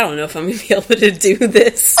just like, I don't know if I'm going to be able to do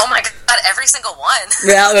this? Oh my God, every single one.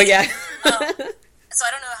 Yeah. So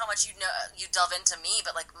I don't know how much you delve into me,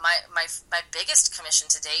 but like my biggest commission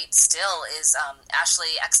to date still is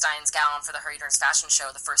Ashley Eckstein's gown for the Hurrieders fashion show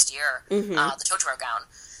the first year, the Totoro gown.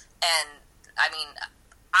 And I mean,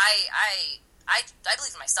 I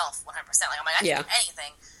believe in myself 100%. Like I'm like, I can do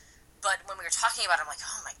anything. But when we were talking about it, I'm like,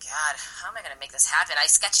 oh my God, how am I going to make this happen? I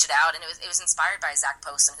sketched it out, and it was inspired by Zach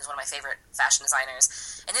Poston, who's one of my favorite fashion designers.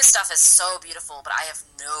 And his stuff is so beautiful, but I have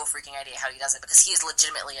no freaking idea how he does it, because he is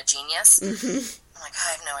legitimately a genius. I'm like,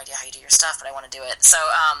 I have no idea how you do your stuff, but I want to do it. So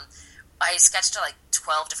I sketched like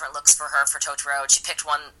 12 different looks for her for Totoro. She picked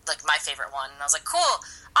one, like my favorite one, and I was like, cool,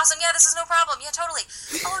 awesome, yeah, this is no problem, yeah, totally.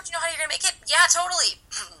 Oh, do you know how you're going to make it? Yeah, totally.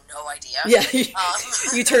 No idea. Yeah,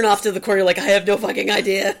 you turn off to the corner like, I have no fucking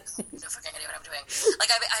idea. No fucking idea what I'm doing.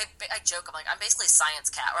 Like, I joke, I'm like, I'm basically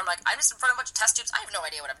science cat, or I'm like, I'm just in front of a bunch of test tubes, I have no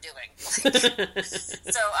idea what I'm doing.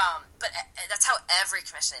 So, but that's how every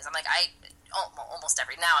commission is. I'm like, almost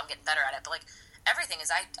every, now I'm getting better at it, but like, everything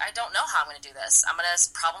is, I don't know how I'm going to do this. I'm going to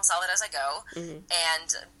problem solve it as I go,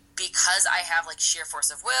 and because I have like sheer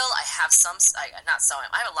force of will, I have not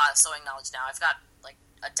sewing, I have a lot of sewing knowledge now. I've got like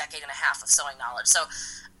a decade and a half of sewing knowledge, so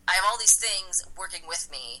I have all these things working with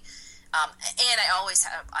me, and I always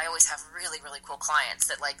have really, really cool clients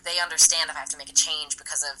that like they understand if I have to make a change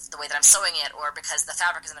because of the way that I'm sewing it, or because the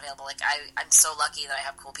fabric isn't available. Like I'm so lucky that I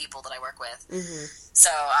have cool people that I work with.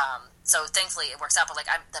 So thankfully it works out. But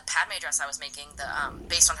like the Padme dress I was making,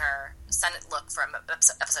 based on her Senate look from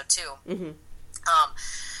episode 2.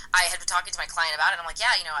 I had been talking to my client about it, and I'm like,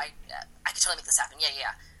 yeah, I could totally make this happen.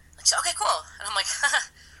 Yeah. Like, okay, cool. And I'm like,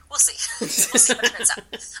 we'll see. We'll see what turns out.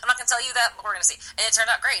 I'm not going to tell you that, but we're going to see. And it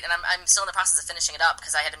turned out great, and I'm still in the process of finishing it up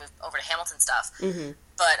because I had to move over to Hamilton stuff.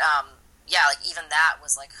 But yeah, like even that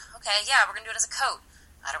was like, okay, yeah, we're going to do it as a coat.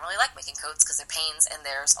 I don't really like making coats because they're pains, and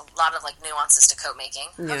there's a lot of like nuances to coat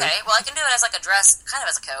making. Yeah. Okay, well I can do it as like a dress, kind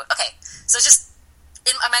of as a coat. Okay, so just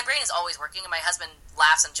my brain is always working, and my husband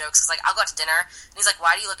laughs and jokes because like I'll go out to dinner, and he's like,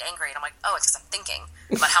 "Why do you look angry?" And I'm like, "Oh, it's because I'm thinking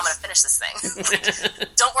about how I'm going to finish this thing." Like,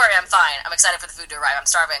 don't worry, I'm fine. I'm excited for the food to arrive. I'm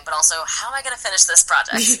starving, but also, how am I going to finish this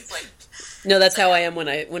project? Like, No, that's how I am when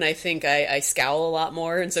I think I scowl a lot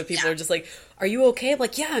more, and so people are just like, "Are you okay?" I'm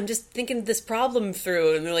like, "Yeah, I'm just thinking this problem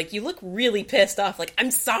through," and they're like, "You look really pissed off." Like, I'm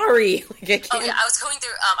sorry. Like, I can't. Oh yeah, I was going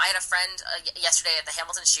through. I had a friend yesterday at the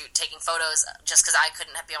Hamilton shoot taking photos just because I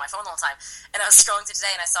couldn't be on my phone the whole time, and I was scrolling through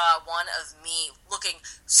today and I saw one of me looking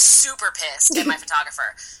super pissed at my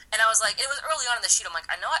photographer, and I was like, it was early on in the shoot. I'm like,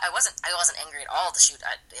 I know I wasn't angry at all at the shoot.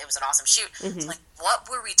 It was an awesome shoot. So like, what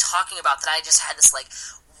were we talking about that I just had this like.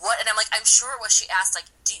 What? And I'm like, I'm sure what she asked, like,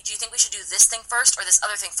 do you think we should do this thing first or this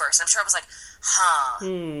other thing first? And I'm sure I was like,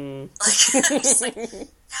 Like, I'm just like,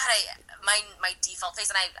 God, my default face,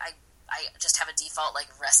 and I just have a default, like,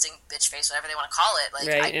 resting bitch face, whatever they want to call it. Like,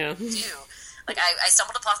 right, I do. Like, I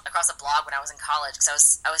stumbled across a blog when I was in college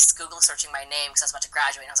because I was Google searching my name because I was about to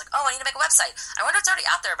graduate. And I was like, oh, I need to make a website. I wonder if it's already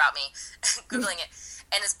out there about me. Googling it.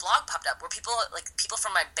 And this blog popped up where people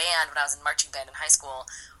from my band when I was in marching band in high school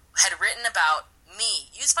had written about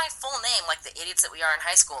me, use my full name like the idiots that we are in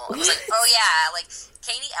high school. It was like, oh yeah, like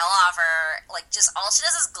Katie Elhoffer, like just all she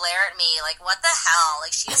does is glare at me, like what the hell,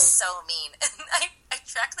 like she is so mean. And I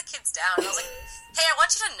tracked the kids down and I was like, hey, I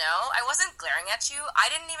want you to know I wasn't glaring at you.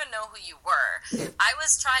 I didn't even know who you were. I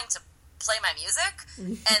was trying to play my music,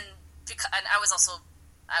 and I was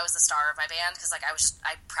the star of my band because like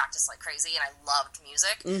I practiced like crazy and I loved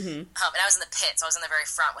music. And I was in the pit, so I was in the very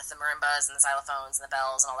front with the marimbas and the xylophones and the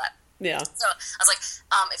bells and all that. Yeah. So I was like,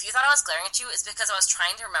 if you thought I was glaring at you, it's because I was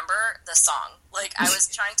trying to remember the song. Like I was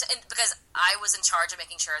trying to, because I was in charge of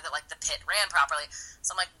making sure that like the pit ran properly.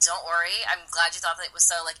 So I'm like, don't worry. I'm glad you thought that it was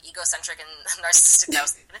so like egocentric and narcissistic that I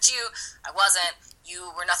was thinking at you. I wasn't. You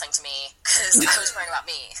were nothing to me because I was worrying about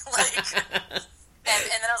me. Like,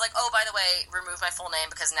 and then I was like, oh, by the way, remove my full name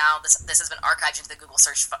because now this has been archived into the Google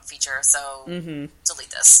search feature. So delete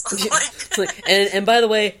this. and by the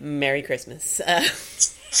way, Merry Christmas.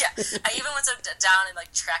 Yeah, I even went down and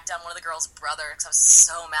like tracked down one of the girl's brother because I was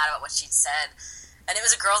so mad about what she'd said, and it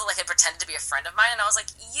was a girl that like had pretended to be a friend of mine, and I was like,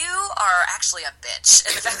 "You are actually a bitch."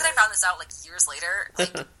 And the fact that I found this out like years later,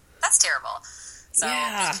 like that's terrible. So be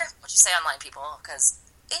careful what you say online, people, because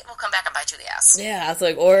it will come back and bite you in the ass. Yeah, it's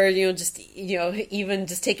like, or just even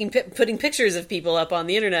just putting pictures of people up on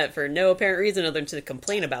the internet for no apparent reason other than to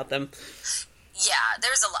complain about them. Yeah,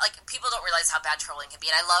 there's a lot, like, people don't realize how bad trolling can be,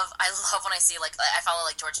 and I love when I see, like, I follow,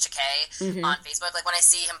 like, George Takei on Facebook, like, when I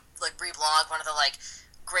see him, like, reblog one of the, like,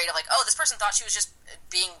 great of, like, oh, this person thought she was just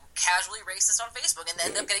being casually racist on Facebook, and then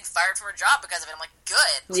ended up getting fired from her job because of it. I'm like,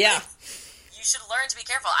 good. Yeah. You should learn to be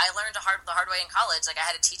careful. I learned the hard way in college. Like, I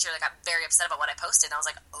had a teacher that got very upset about what I posted, and I was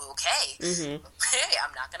like, okay, hey,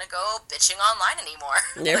 I'm not going to go bitching online anymore.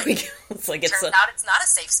 There we go. It's like turns out it's not a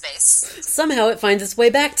safe space. Somehow it finds its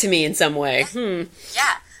way back to me in some way.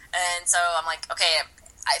 Yeah, and so I'm like, okay,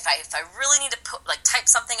 if I really need to type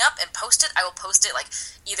something up and post it, I will post it like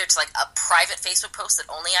either to like a private Facebook post that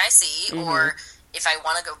only I see, or if I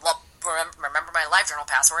want to go remember my LiveJournal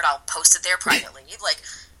password, I'll post it there privately. Like,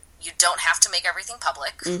 you don't have to make everything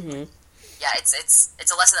public. Yeah, it's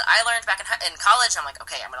a lesson that I learned back in college. I'm like,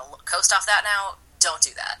 okay, I'm going to coast off that now. Don't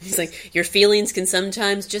do that. It's like, your feelings can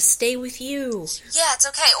sometimes just stay with you. Yeah, it's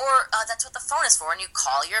okay. Or that's what the phone is for, and you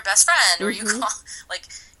call your best friend, or you call, like,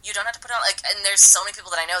 you don't have to put on, like, and there's so many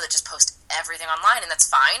people that I know that just post everything online, and that's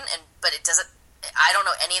fine, but it doesn't, I don't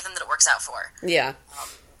know any of them that it works out for. Yeah.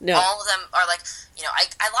 No. All of them are like,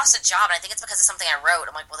 I lost a job, and I think it's because of something I wrote.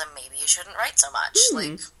 I'm like, well, then maybe you shouldn't write so much.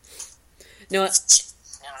 Like, no, I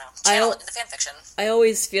don't know. Channel into the fan fiction. I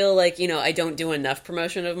always feel like, I don't do enough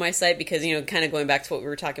promotion of my site because, kind of going back to what we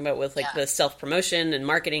were talking about with, like, the self-promotion and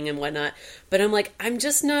marketing and whatnot. But I'm like, I'm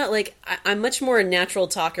just not, like, I'm much more a natural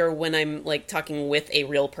talker when I'm, like, talking with a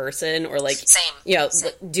real person or, like, Same.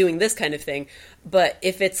 Doing this kind of thing. But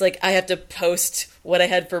if it's, like, I have to post what I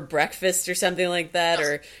had for breakfast or something like that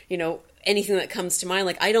or, anything that comes to mind,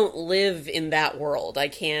 like, I don't live in that world. I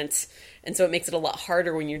can't... And so it makes it a lot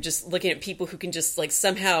harder when you're just looking at people who can just, like,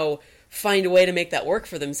 somehow find a way to make that work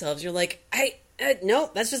for themselves. You're like,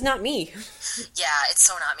 no, that's just not me. Yeah, it's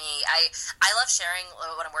so not me. I love sharing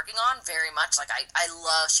what I'm working on very much. Like, I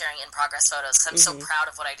love sharing in-progress photos because I'm so proud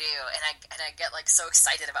of what I do. And I get, like, so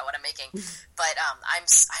excited about what I'm making. But I'm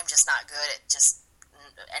just not good at just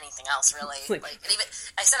anything else, really. And even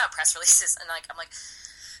I send out press releases, and, like, I'm like...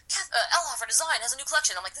 Elhoffer Design has a new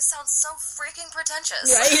collection. I'm like, this sounds so freaking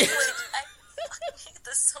pretentious. Right? I hate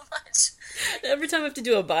this so much. Every time I have to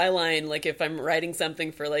do a byline, like if I'm writing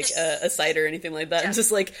something for like a site or anything like that, I'm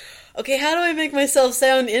just like, okay, how do I make myself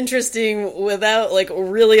sound interesting without like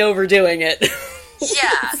really overdoing it?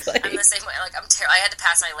 Yeah, I'm the same way. Like, I had to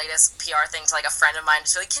pass my latest PR thing to like a friend of mine.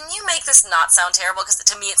 She's like, can you make this not sound terrible? Because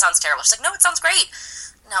to me it sounds terrible. She's like, no, it sounds great.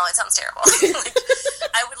 No, it sounds terrible. Like,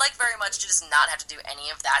 I would like very much to just not have to do any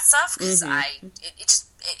of that stuff, because I don't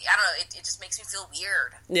know, it just makes me feel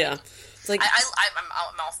weird. Yeah. It's like,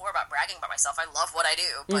 I'm all for about bragging about myself. I love what I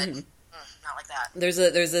do, but not like that. There's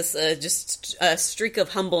this just a streak of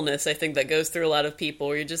humbleness, I think, that goes through a lot of people,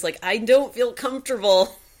 where you're just like, I don't feel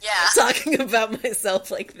comfortable talking about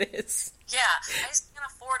myself like this. Yeah, I just can't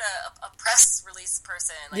afford a press release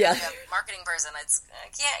person, like a marketing person. I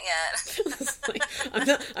can't yet. It's like,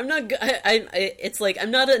 I'm not. It's like,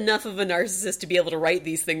 I'm not enough of a narcissist to be able to write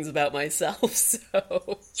these things about myself. So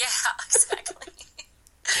yeah, exactly.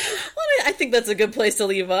 Well, I think that's a good place to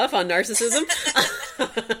leave off on narcissism.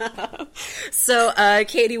 So,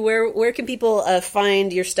 Katie, where can people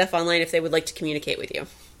find your stuff online if they would like to communicate with you?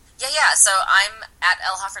 Yeah. So I'm at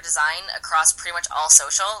Elhoffer Design across pretty much all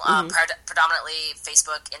social, predominantly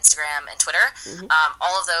Facebook, Instagram, and Twitter.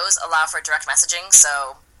 All of those allow for direct messaging,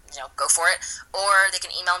 so go for it. Or they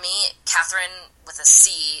can email me, Catherine with a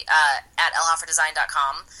C, at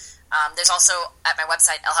elhofferdesign.com. There's also at my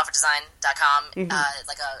website, elhofferdesign.com,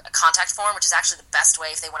 like a contact form, which is actually the best way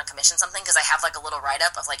if they want to commission something, because I have like a little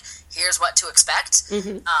write-up of like, here's what to expect.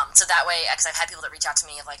 So that way, because I've had people that reach out to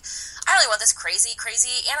me of like, I really want this crazy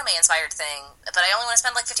anime-inspired thing, but I only want to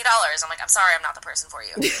spend like $50. I'm like, I'm sorry, I'm not the person for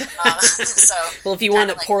you. So well, if you want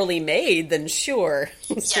it like, poorly made, then sure.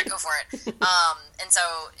 Yeah, go for it. And so,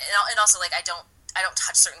 and also like, I don't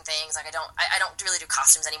touch certain things. Like I don't really do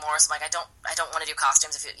costumes anymore. So like I don't want to do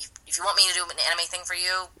costumes. If you want me to do an anime thing for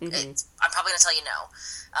you, I'm probably going to tell you no.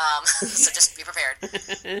 So just be prepared.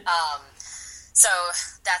 So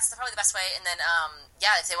that's probably the best way. And then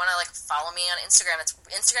if they want to like follow me on Instagram,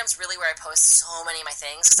 Instagram's really where I post so many of my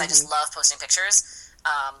things, because I just love posting pictures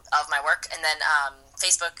of my work. And then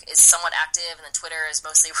Facebook is somewhat active, and then Twitter is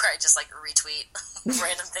mostly where I just like retweet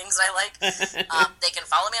random things that I like. They can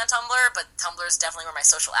follow me on Tumblr, but Tumblr is definitely where my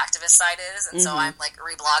social activist side is, and so I'm like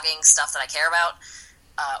reblogging stuff that I care about,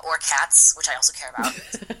 or cats, which I also care about.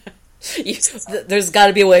 There's got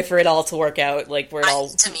to be a way for it all to work out, like where it all.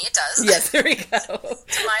 To me, it does. Yes, there we go.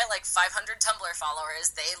 To my like 500 Tumblr followers,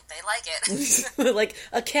 they like it. Like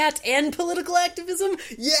a cat and political activism.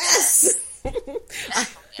 Yes. I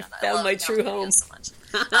found my true home. So much.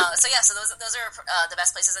 So those are the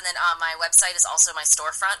best places, and then my website is also my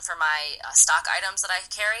storefront for my stock items that I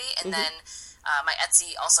carry, and then my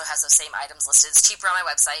Etsy also has those same items listed. It's cheaper on my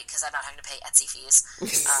website because I'm not having to pay Etsy fees.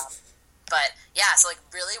 But yeah, so like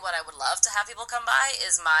really what I would love to have people come by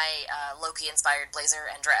is my Loki inspired blazer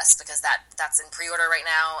and dress, because that's in pre-order right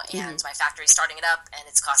now, and my factory's starting it up, and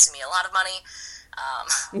it's costing me a lot of money,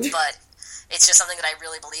 but it's just something that I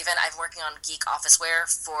really believe in. I've been working on geek office wear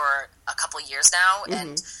for a couple years now,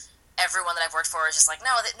 and everyone that I've worked for is just like,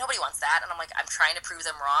 no, nobody wants that. And I'm like, I'm trying to prove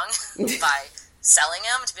them wrong by selling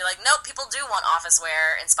them, to be like, nope, people do want office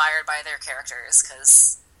wear inspired by their characters,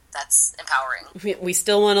 because that's empowering. We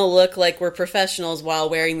still want to look like we're professionals while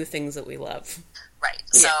wearing the things that we love. Right.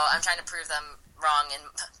 So I'm trying to prove them wrong, and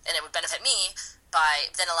it would benefit me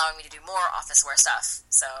by then allowing me to do more office wear stuff.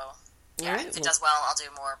 So yeah, if it does well, I'll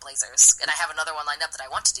do more blazers. And I have another one lined up that I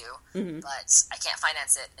want to do, but I can't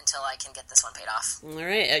finance it until I can get this one paid off. All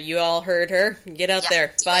right. You all heard her. Get out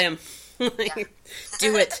there. Buy them.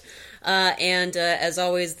 Do it. And as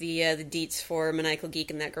always, the deets for Maniacal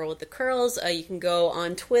Geek and That Girl with the Curls, you can go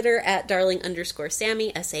on Twitter at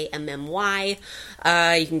darling_Sammy, SAMMY.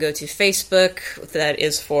 You can go to Facebook. That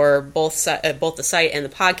is for both the site and the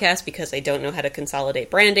podcast, because I don't know how to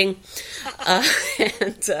consolidate branding.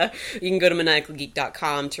 And you can go to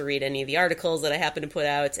maniacalgeek.com to read any of the articles that I happen to put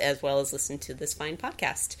out, as well as listen to this fine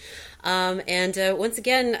podcast. And once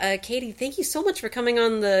again, Katie, thank you so much for coming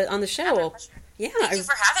on the show. Yeah, thank you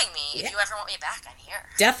for having me. Yeah. If you ever want me back, I'm here.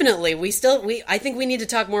 Definitely. I think we need to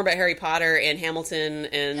talk more about Harry Potter and Hamilton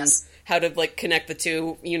and how to like connect the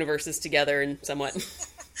two universes together and somewhat.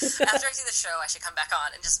 After I see the show, I should come back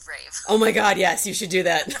on and just rave. Oh my god, yes, you should do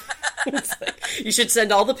that. You should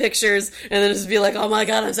send all the pictures and then just be like, oh my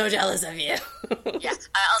god, I'm so jealous of you. Yeah,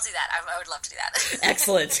 I'll do that. I would love to do that.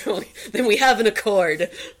 Excellent. Then we have an accord.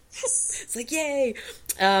 It's like, yay.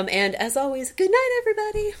 And as always, good night,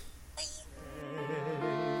 everybody.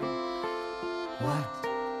 What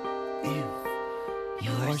if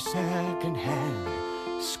your second hand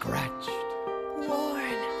scratched,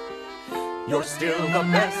 worn? You're still the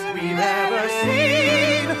best we've ever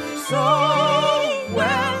seen. So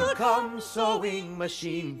welcome, sewing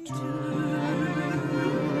machine, to